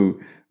so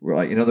we're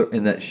like,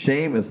 and that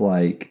shame is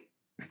like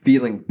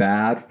feeling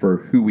bad for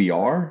who we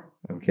are,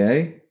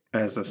 okay?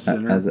 As a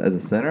sinner. As a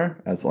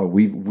sinner. As like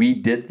we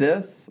did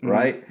this,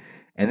 right?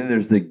 And then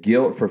there's the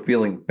guilt for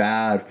feeling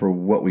bad for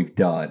what we've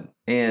done.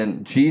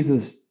 And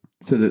Jesus,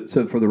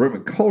 so for the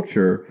Roman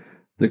culture,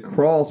 the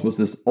cross was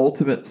this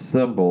ultimate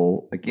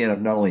symbol, again,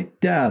 of not only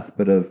death,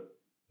 but of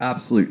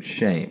absolute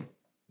shame.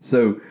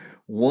 So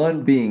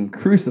one being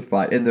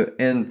crucified, and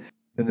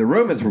the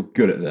Romans were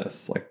good at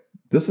this. Like,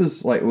 this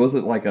is like, it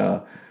wasn't like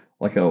a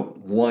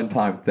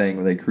one-time thing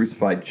where they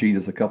crucified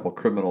Jesus, a couple of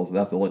criminals, and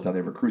that's the only time they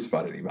ever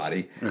crucified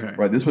anybody. Okay.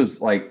 Right? This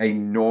was like a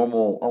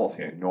normal, I won't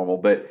say normal,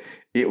 but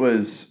it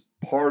was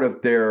part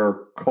of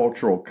their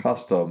cultural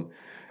custom.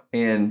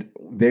 And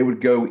they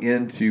would go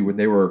into, when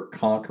they were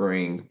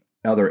conquering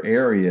other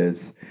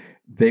areas,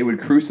 they would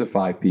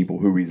crucify people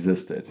who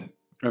resisted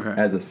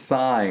as a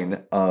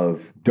sign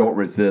of don't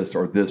resist,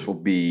 or this will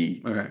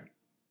be,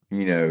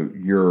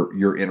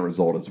 your end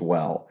result as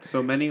well.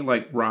 So many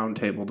like round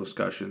table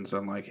discussions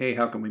on like, hey,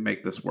 how can we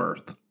make this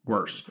worse?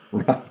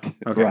 Right.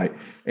 Okay. Right.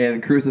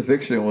 And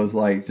crucifixion was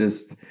like,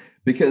 just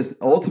because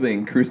ultimately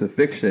in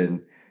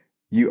crucifixion,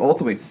 you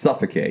ultimately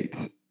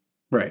suffocate.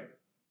 Right.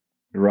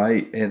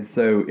 Right. And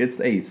so it's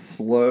a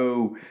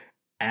slow,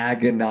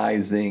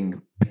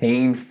 agonizing,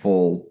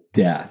 painful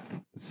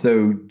death.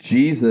 So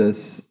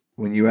Jesus,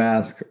 when you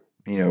ask,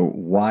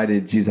 why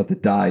did Jesus have to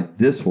die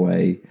this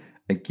way?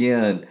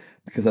 Again,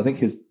 because I think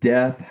his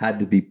death had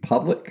to be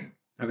public.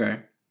 Okay.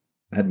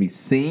 It had to be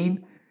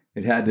seen.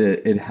 It had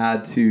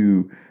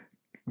to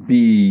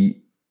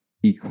be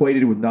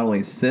equated with not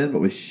only sin,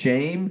 but with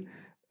shame.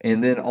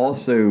 And then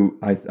also,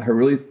 I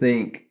really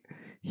think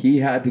he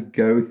had to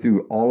go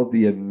through all of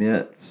the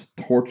immense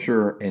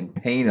torture and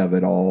pain of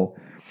it all,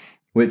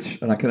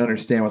 and I can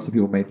understand why some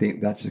people may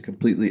think that's just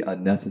completely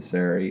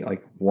unnecessary.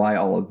 Like, why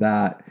all of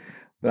that?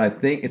 But I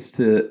think it's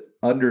to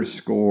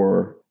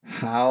underscore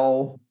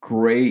how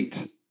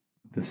great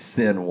the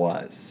sin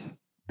was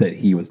that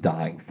he was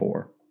dying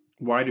for.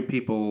 Why do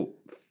people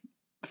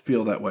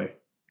feel that way?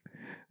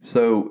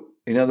 So,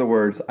 in other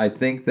words, I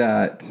think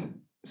that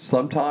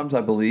sometimes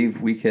I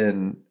believe we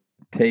can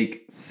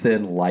take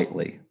sin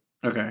lightly.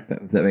 Okay.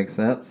 Does that make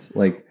sense?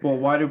 Like, well,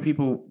 why do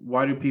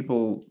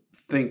people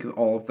think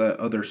all of that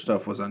other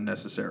stuff was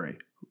unnecessary?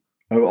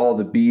 Oh, all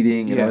the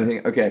beating and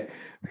everything. Okay,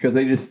 because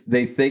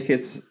they think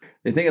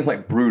it's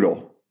like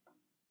brutal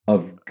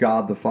of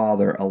God the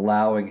Father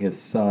allowing his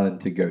son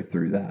to go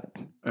through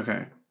that.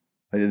 Okay.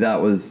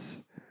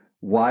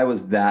 Why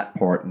was that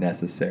part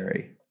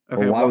necessary?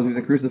 Okay, or why was even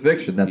the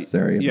crucifixion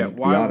necessary?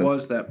 Why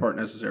was that part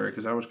necessary?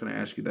 Because I was going to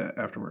ask you that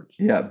afterwards.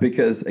 Yeah,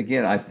 because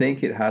again, I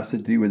think it has to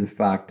do with the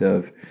fact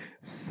of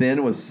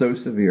sin was so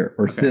severe,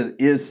 or sin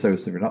is so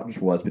severe, not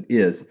just was, but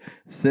is.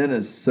 Sin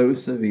is so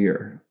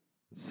severe.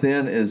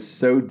 Sin is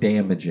so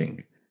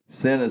damaging.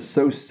 Sin is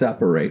so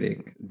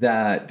separating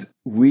that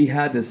we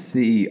had to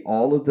see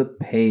all of the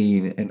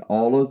pain and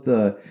all of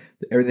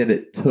everything that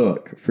it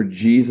took for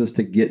Jesus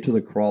to get to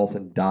the cross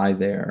and die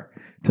there,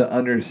 to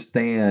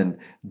understand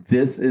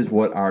this is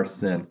what our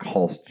sin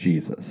cost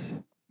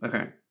Jesus.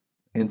 Okay.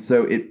 And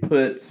so it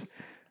puts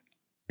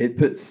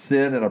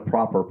sin in a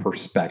proper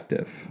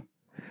perspective.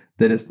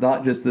 That it's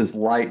not just this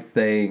light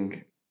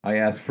thing I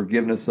ask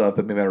forgiveness of,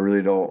 but maybe I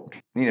really don't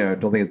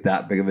think it's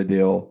that big of a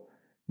deal.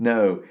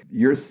 No,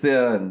 your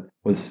sin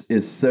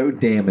is so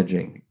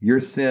damaging. Your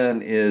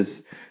sin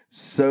is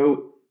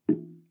so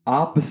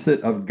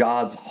opposite of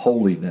God's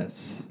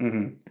holiness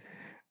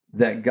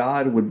that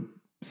God would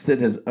send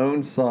his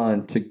own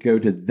son to go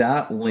to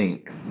that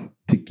length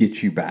to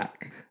get you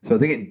back. So I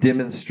think it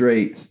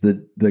demonstrates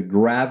the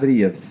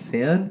gravity of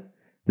sin,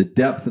 the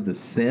depth of the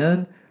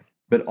sin,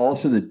 but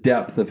also the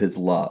depth of his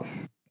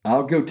love.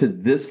 I'll go to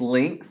this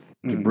length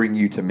to bring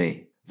you to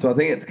me. So I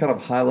think it's kind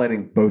of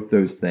highlighting both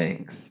those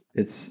things.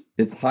 It's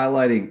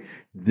highlighting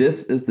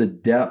this is the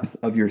depth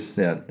of your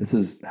sin. This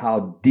is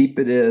how deep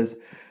it is,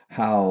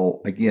 how,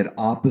 again,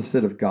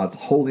 opposite of God's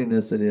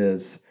holiness it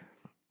is.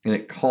 And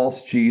it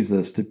costs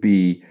Jesus to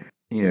be,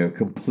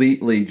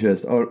 completely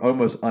just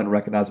almost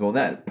unrecognizable. And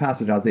that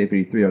passage in Isaiah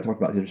 53, I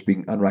talked about him just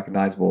being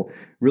unrecognizable,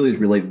 really is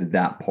related to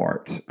that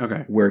part.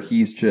 Okay. Where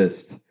he's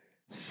just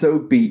so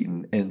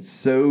beaten and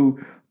so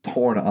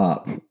torn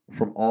up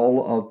from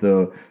all of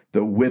the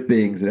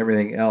whippings and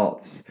everything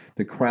else,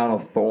 the crown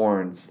of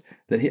thorns,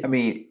 that he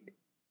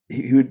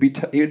would be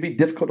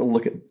difficult to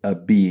look at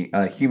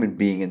a human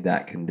being in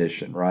that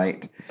condition,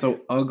 right?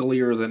 So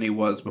uglier than he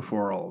was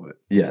before all of it.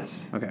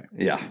 Yes. Okay.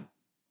 Yeah.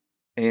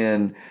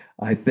 And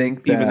I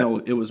think that, even though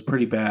it was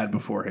pretty bad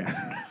beforehand,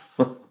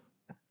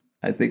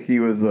 I think he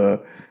was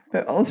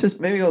let's give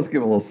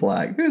him a little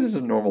slack. He was just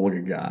a normal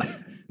looking guy.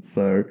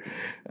 So,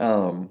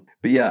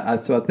 but yeah,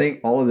 so I think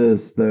all of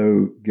this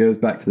though goes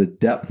back to the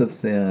depth of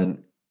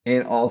sin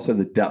and also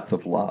the depth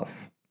of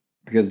love,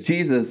 because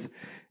Jesus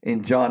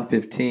in John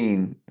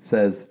 15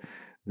 says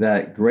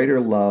that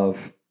greater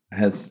love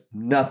has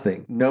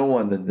no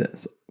one than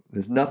this.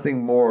 There's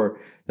nothing more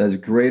that is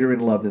greater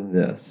in love than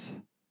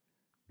this,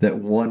 that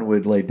one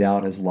would lay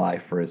down his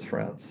life for his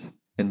friends.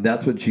 And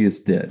that's what Jesus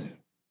did.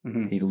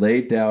 Mm-hmm. He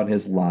laid down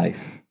his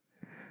life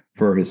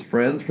for his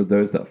friends, for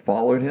those that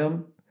followed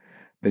him,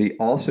 but he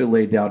also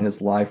laid down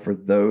his life for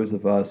those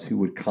of us who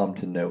would come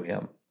to know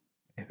him,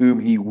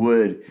 whom he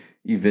would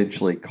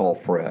eventually call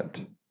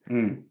friend.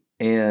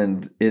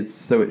 And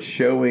it's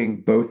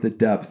showing both the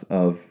depth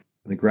of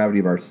the gravity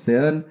of our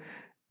sin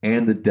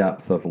and the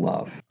depth of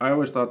love. I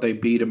always thought they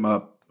beat him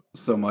up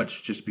so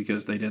much just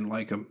because they didn't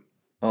like him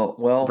Oh,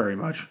 well, very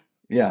much.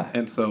 yeah.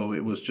 And so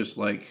it was just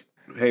like,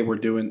 hey,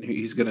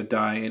 he's going to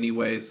die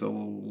anyway, so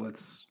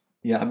let's...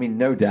 Yeah, I mean,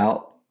 no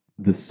doubt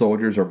the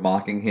soldiers are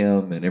mocking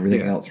him and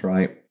everything else,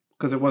 right?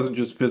 Because it wasn't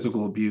just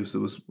physical abuse, it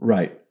was...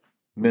 Right.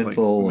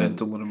 Mental and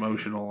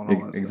emotional and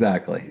all that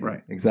exactly stuff.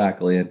 Right.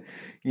 Exactly. And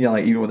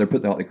like even when they're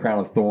putting the crown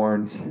of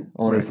thorns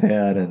on his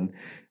head and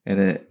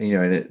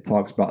it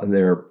talks about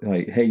they're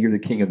like, hey, you're the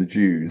king of the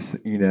Jews,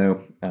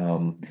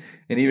 and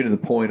even to the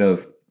point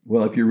of,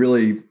 well, if you're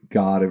really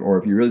God or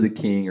if you're really the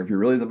king or if you're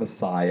really the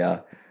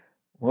Messiah,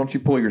 why don't you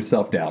pull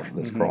yourself down from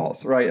this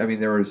cross, right? I mean,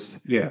 there was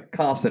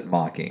constant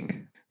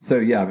mocking. So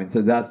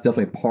so that's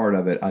definitely part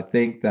of it. I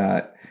think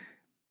that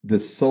the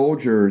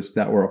soldiers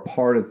that were a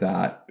part of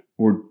that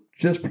were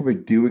just probably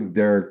doing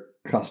their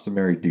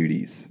customary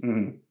duties.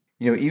 Even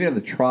in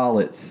the trial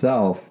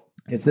itself,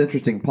 it's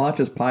interesting.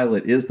 Pontius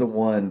Pilate is the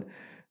one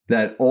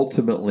that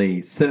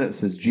ultimately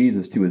sentences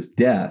Jesus to his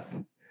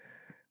death,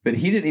 but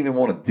he didn't even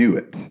want to do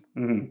it.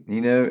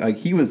 Like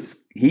he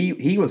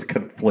was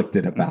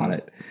conflicted about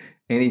it,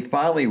 and he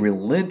finally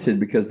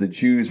relented because the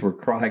Jews were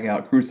crying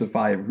out,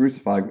 "Crucify him,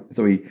 crucify him."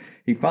 So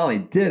he finally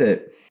did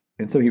it.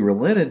 And so he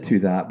relented to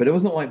that, but it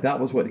wasn't like that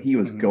was what he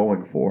was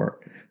going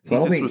for. So I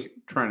don't think he was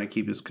trying to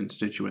keep his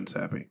constituents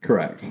happy.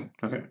 Correct.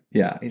 Okay.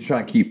 Yeah, he's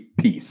trying to keep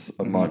peace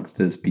amongst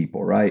his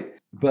people, right?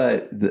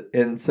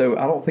 And so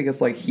I don't think it's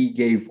like he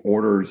gave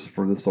orders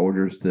for the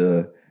soldiers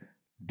to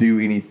do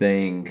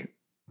anything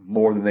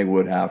more than they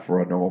would have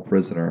for a normal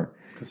prisoner.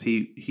 Because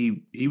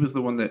he was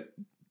the one that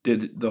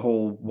did the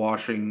whole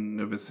washing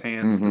of his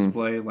hands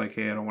display, like,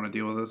 hey, I don't want to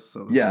deal with this.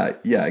 So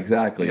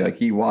exactly. Yeah. Like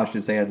he washed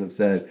his hands and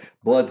said,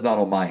 blood's not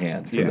on my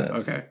hands for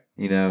this. Okay.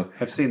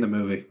 I've seen the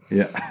movie.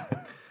 Yeah.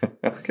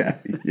 Okay.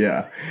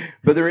 Yeah.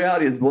 But the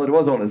reality is blood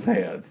was on his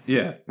hands.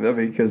 Yeah. I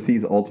mean, because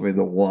he's ultimately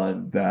the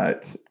one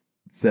that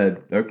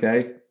said,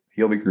 okay,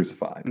 he'll be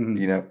crucified,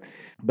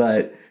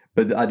 But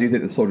I do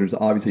think the soldiers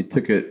obviously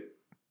took it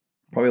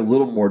probably a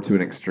little more to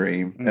an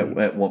extreme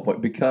at one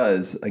point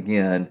because,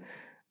 again,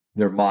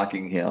 they're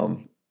mocking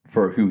him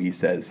for who he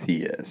says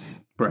he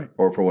is. Right.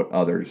 Or for what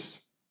others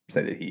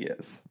say that he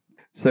is.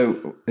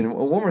 So, and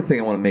one more thing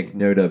I want to make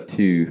note of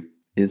too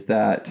is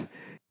that,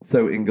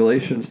 so in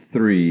Galatians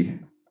 3,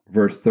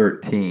 verse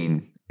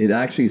 13, it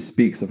actually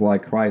speaks of why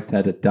Christ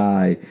had to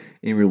die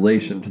in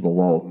relation to the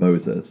law of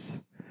Moses.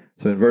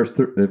 So in verse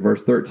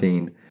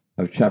 13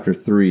 of chapter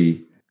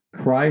 3,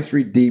 Christ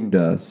redeemed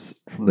us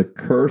from the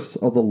curse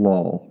of the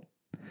law,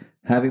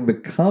 having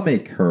become a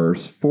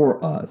curse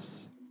for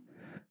us.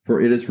 For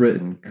it is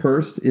written,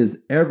 cursed is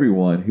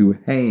everyone who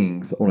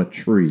hangs on a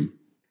tree,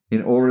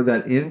 in order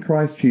that in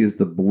Christ Jesus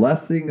the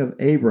blessing of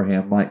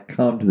Abraham might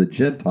come to the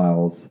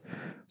Gentiles,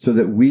 so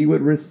that we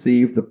would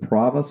receive the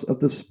promise of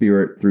the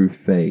Spirit through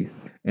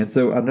faith. And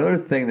so another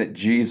thing that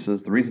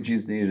the reason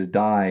Jesus needed to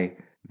die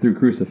through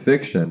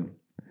crucifixion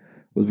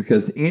was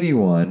because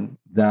anyone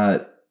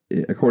that,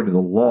 according to the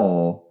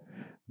law,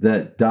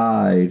 that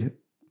died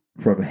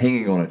from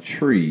hanging on a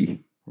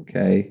tree,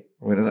 okay,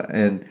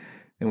 and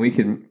we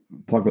can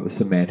talk about the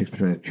semantics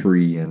between a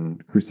tree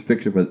and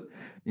crucifixion, but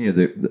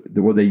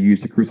the what they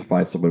used to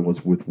crucify someone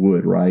was with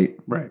wood, right?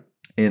 Right.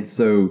 And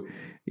so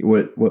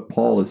what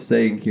Paul is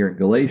saying here in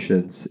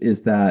Galatians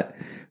is that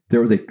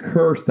there was a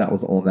curse that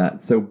was on that.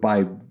 So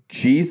by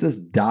Jesus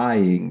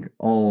dying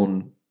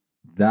on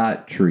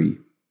that tree,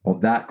 on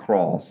that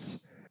cross,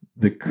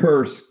 the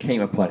curse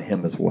came upon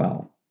him as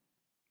well.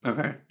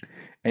 Okay.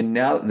 And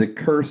now that the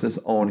curse is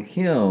on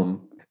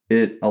him,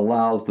 it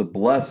allows the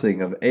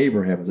blessing of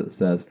Abraham, as it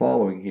says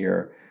following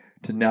here,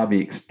 to now be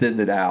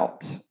extended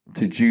out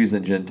to Jews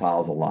and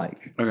Gentiles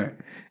alike. Okay.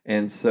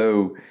 And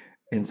so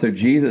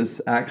Jesus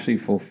actually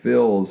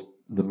fulfills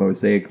the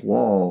Mosaic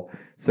law.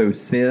 So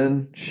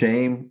sin,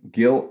 shame,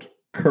 guilt,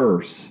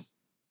 curse,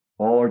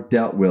 all are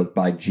dealt with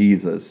by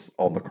Jesus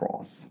on the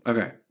cross.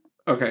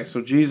 Okay,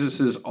 so Jesus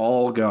is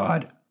all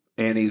God,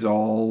 and he's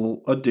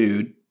all a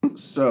dude.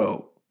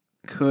 So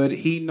could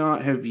he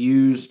not have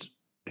used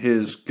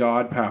his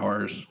God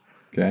powers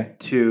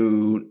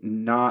to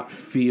not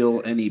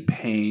feel any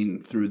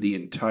pain through the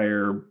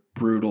entire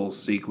brutal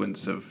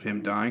sequence of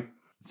him dying?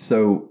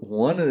 So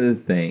one of the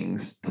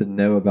things to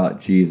know about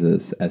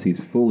Jesus as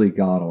he's fully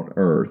God on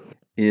earth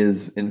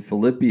is in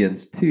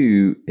Philippians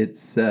 2, it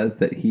says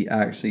that he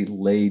actually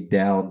laid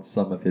down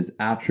some of his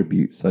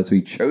attributes. So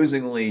he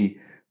chosenly,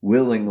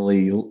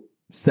 willingly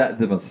set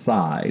them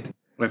aside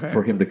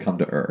for him to come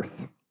to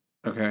earth.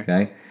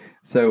 Okay.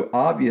 So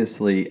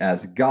obviously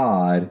as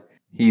God,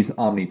 he's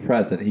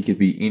omnipresent. He could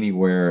be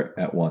anywhere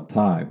at one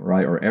time,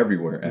 right? Or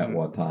everywhere at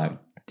one time.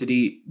 Did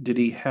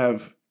he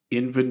have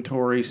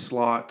inventory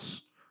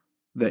slots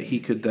that he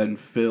could then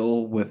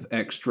fill with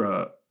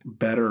extra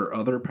better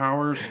other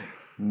powers?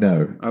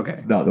 No. Okay.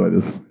 It's not the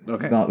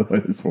way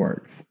this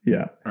works.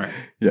 Yeah. All right.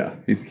 Yeah.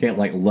 He can't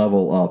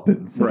level up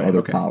in some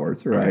other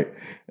powers, right?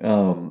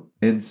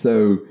 And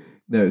so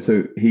No,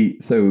 so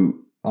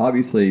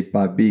obviously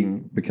by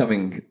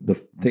becoming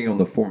taking on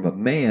the form of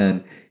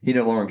man, he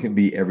no longer can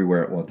be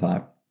everywhere at one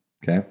time.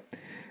 Okay.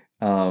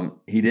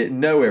 He didn't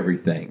know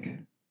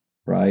everything,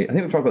 right? I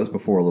think we've talked about this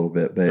before a little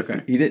bit, but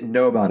Okay. he didn't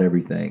know about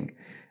everything.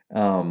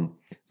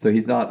 So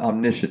he's not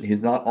omniscient.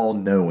 He's not all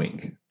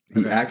knowing. He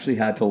Okay. actually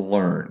had to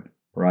learn,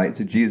 right?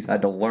 So Jesus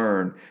had to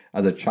learn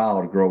as a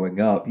child growing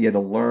up. He had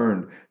to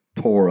learn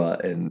Torah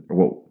and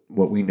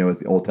what we know as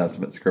the Old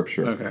Testament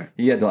scripture. Okay.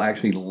 He had to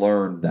actually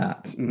learn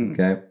that. Mhm.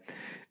 Okay.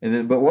 And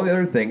then, but one of the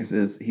other things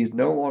is he's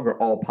no longer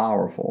all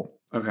powerful.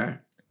 Okay.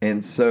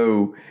 And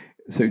so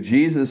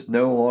Jesus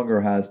no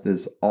longer has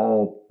this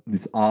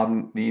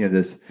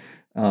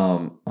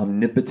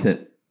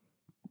omnipotent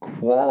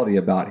quality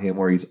about him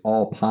where he's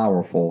all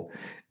powerful.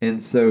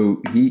 And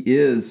so he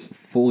is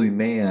fully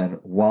man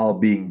while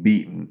being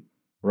beaten,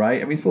 right?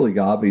 I mean, he's fully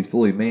God, but he's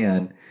fully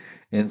man.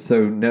 And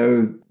so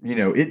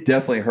it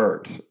definitely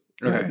hurt.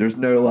 Okay. There's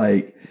no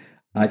like,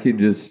 I can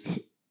just,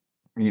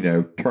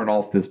 turn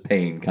off this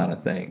pain kind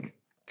of thing.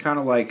 Kind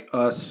of like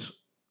us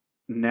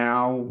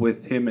now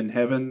with him in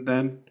heaven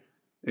then,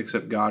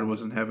 except God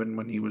was in heaven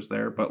when he was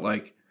there, but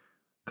like,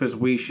 because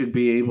we should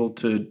be able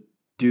to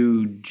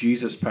do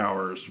Jesus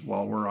powers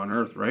while we're on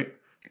earth, right?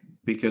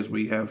 Because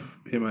we have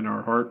him in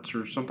our hearts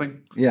or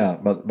something? Yeah,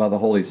 by the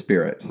Holy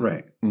Spirit.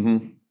 Right.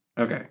 Mm-hmm.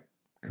 Okay.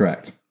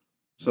 Correct.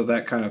 So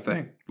that kind of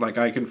thing. Like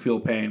I can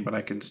feel pain, but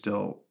I can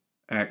still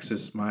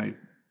access my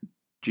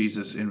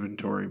Jesus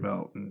inventory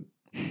belt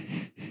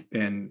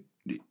and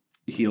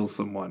heal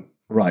someone.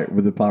 Right,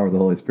 with the power of the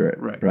Holy Spirit.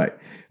 Right.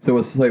 So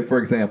it's like, for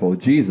example,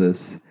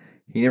 Jesus,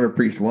 he never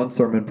preached one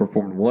sermon,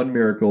 performed one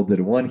miracle,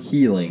 did one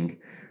healing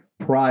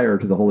prior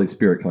to the Holy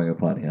Spirit coming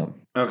upon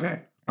him.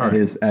 Okay. At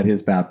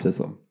his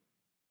baptism.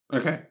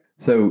 Okay.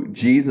 So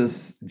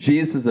Jesus'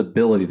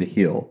 ability to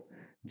heal,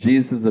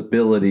 Jesus'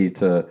 ability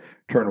to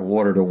turn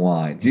water to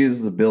wine,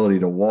 Jesus' ability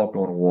to walk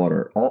on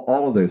water,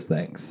 all of those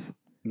things.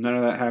 None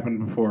of that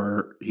happened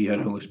before he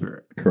had Holy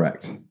Spirit.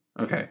 Correct.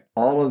 Okay.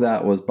 All of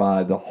that was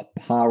by the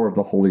power of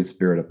the Holy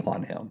Spirit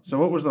upon him. So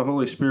what was the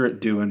Holy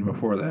Spirit doing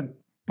before then?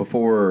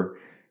 Before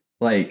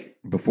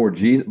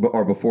Jesus,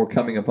 or before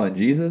coming upon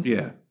Jesus?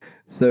 Yeah.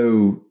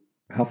 So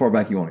how far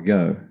back you want to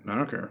go? I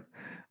don't care.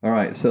 All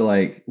right. So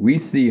like we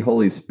see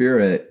Holy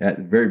Spirit at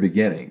the very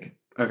beginning.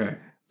 Okay.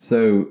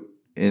 So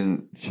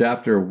in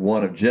chapter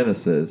 1 of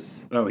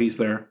Genesis, oh, he's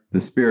there.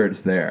 The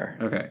Spirit's there.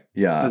 Okay.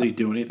 Yeah. Does he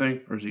do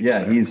anything, or is he?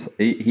 Yeah, he's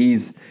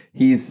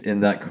in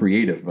that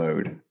creative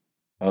mode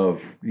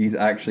of he's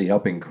actually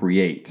helping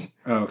create.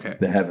 Oh, okay.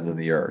 The heavens and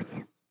the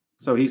earth.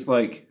 So he's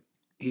like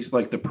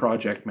the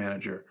project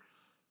manager.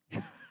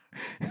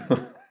 I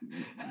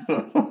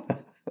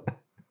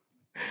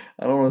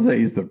don't want to say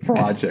he's the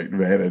project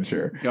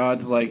manager.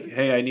 God's like,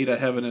 hey, I need a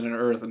heaven and an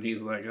earth, and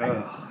he's like,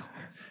 oh,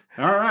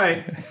 all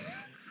right.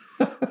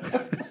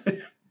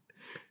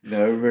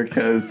 No,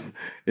 because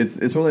it's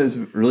one of those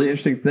really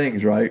interesting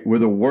things, right?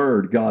 With a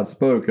word, God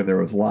spoke and there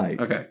was light.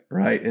 Okay.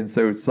 Right? And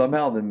so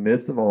somehow in the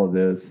midst of all of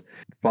this,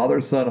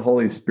 Father, Son,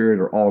 Holy Spirit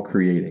are all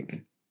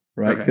creating.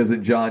 Right? Because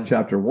in John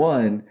chapter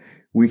 1,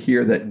 we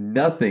hear that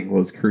nothing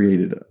was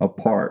created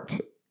apart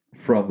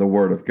from the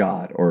Word of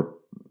God or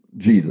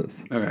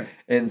Jesus. Okay.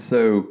 And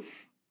so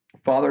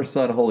Father,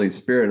 Son, Holy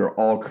Spirit are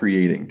all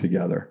creating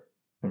together.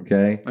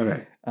 Okay?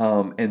 Okay.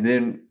 And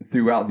then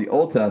throughout the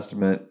Old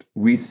Testament,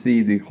 we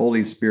see the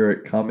Holy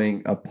Spirit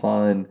coming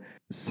upon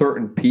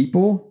certain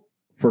people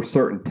for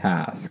certain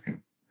tasks.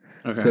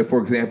 Okay. So, for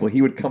example,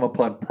 he would come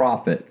upon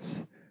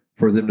prophets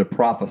for them to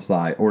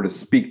prophesy or to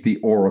speak the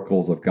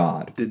oracles of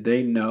God. Did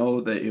they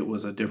know that it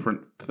was a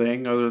different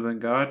thing other than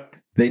God?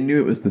 They knew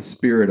it was the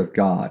Spirit of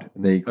God.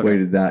 And they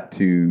equated that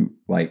to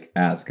like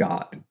as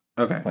God.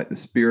 Okay. Like the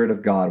Spirit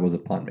of God was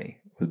upon me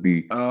would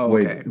be the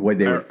way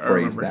they would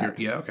phrase that.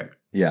 Yeah, okay.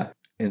 Yeah.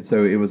 And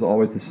so it was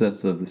always the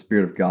sense of the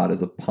Spirit of God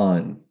as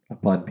upon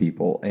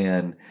people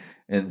and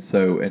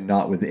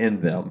not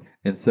within them.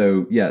 And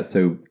so,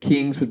 so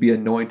kings would be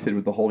anointed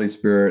with the Holy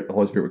Spirit. The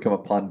Holy Spirit would come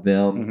upon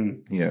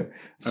them. Mm-hmm.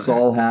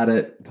 Saul had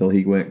it until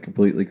he went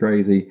completely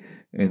crazy.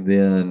 And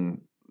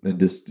then,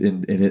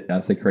 I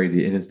say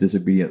crazy, in his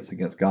disobedience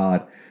against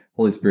God,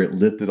 Holy Spirit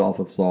lifted off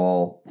of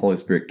Saul. Holy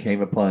Spirit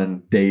came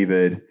upon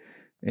David.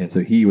 And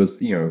so he was,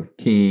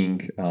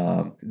 king.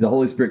 The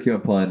Holy Spirit came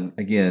upon,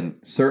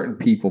 again, certain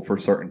people for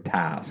certain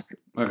tasks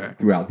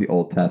throughout the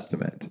Old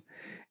Testament.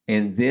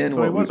 And then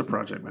so he was a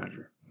project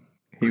manager.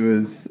 He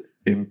was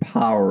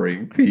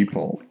empowering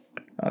people.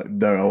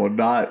 No, I will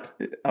not.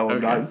 I will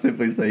not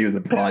simply say he was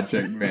a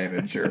project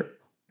manager.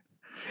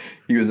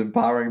 He was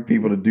empowering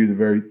people to do the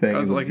very things. I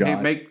was like,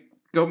 God. hey,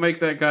 go make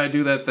that guy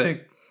do that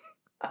thing.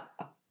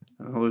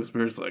 The Holy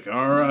Spirit's like,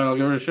 all right, I'll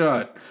give it a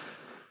shot.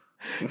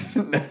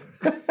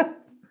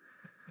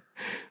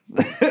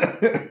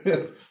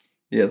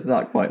 Yeah, it's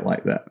not quite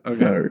like that. Okay.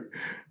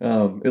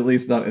 So, at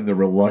least not in the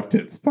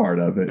reluctance part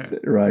of it,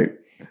 right?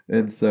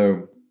 And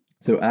so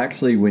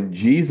actually, when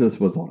Jesus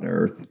was on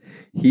earth,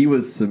 he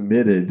was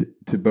submitted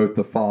to both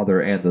the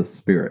Father and the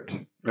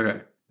Spirit.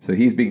 Okay. So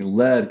he's being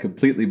led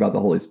completely by the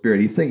Holy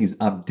Spirit. He's saying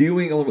I'm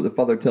doing only what the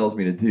Father tells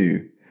me to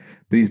do,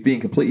 but he's being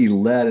completely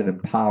led and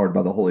empowered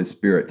by the Holy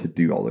Spirit to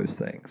do all those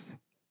things.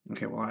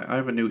 Okay, well, I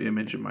have a new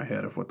image in my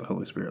head of what the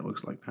Holy Spirit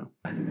looks like now.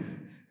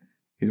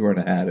 He's wearing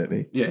a hat, isn't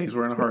he? Yeah, he's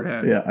wearing a hard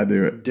hat. Yeah, I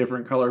do it.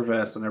 Different color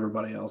vest than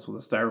everybody else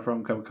with a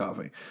styrofoam cup of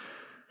coffee.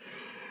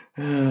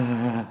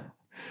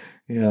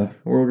 Yeah,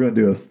 we're going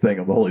to do a thing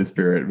of the Holy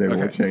Spirit. Maybe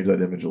we'll change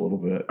that image a little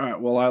bit. All right,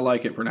 well, I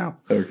like it for now.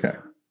 Okay.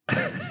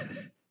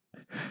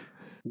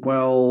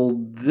 Well,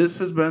 this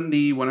has been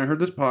the When I Heard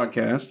This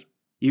podcast.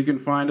 You can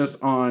find us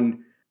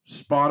on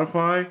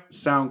Spotify,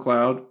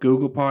 SoundCloud,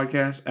 Google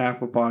Podcasts,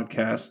 Apple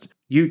Podcasts,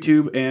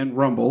 YouTube, and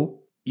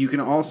Rumble. You can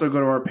also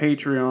go to our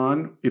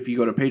Patreon. If you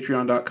go to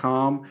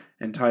patreon.com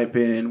and type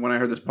in When I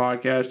Heard This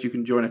podcast, you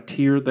can join a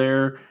tier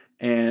there.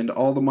 And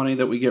all the money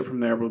that we get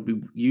from there we'll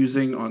be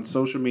using on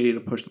social media to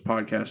push the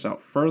podcast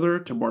out further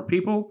to more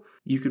people.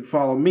 You can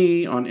follow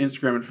me on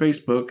Instagram and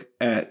Facebook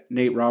at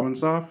Nate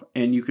Robinsoff,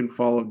 and you can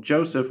follow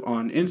Joseph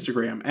on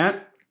Instagram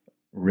at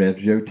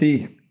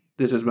RevJot.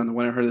 This has been the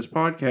When I Heard This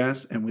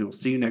podcast, and we will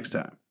see you next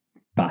time.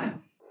 Bye.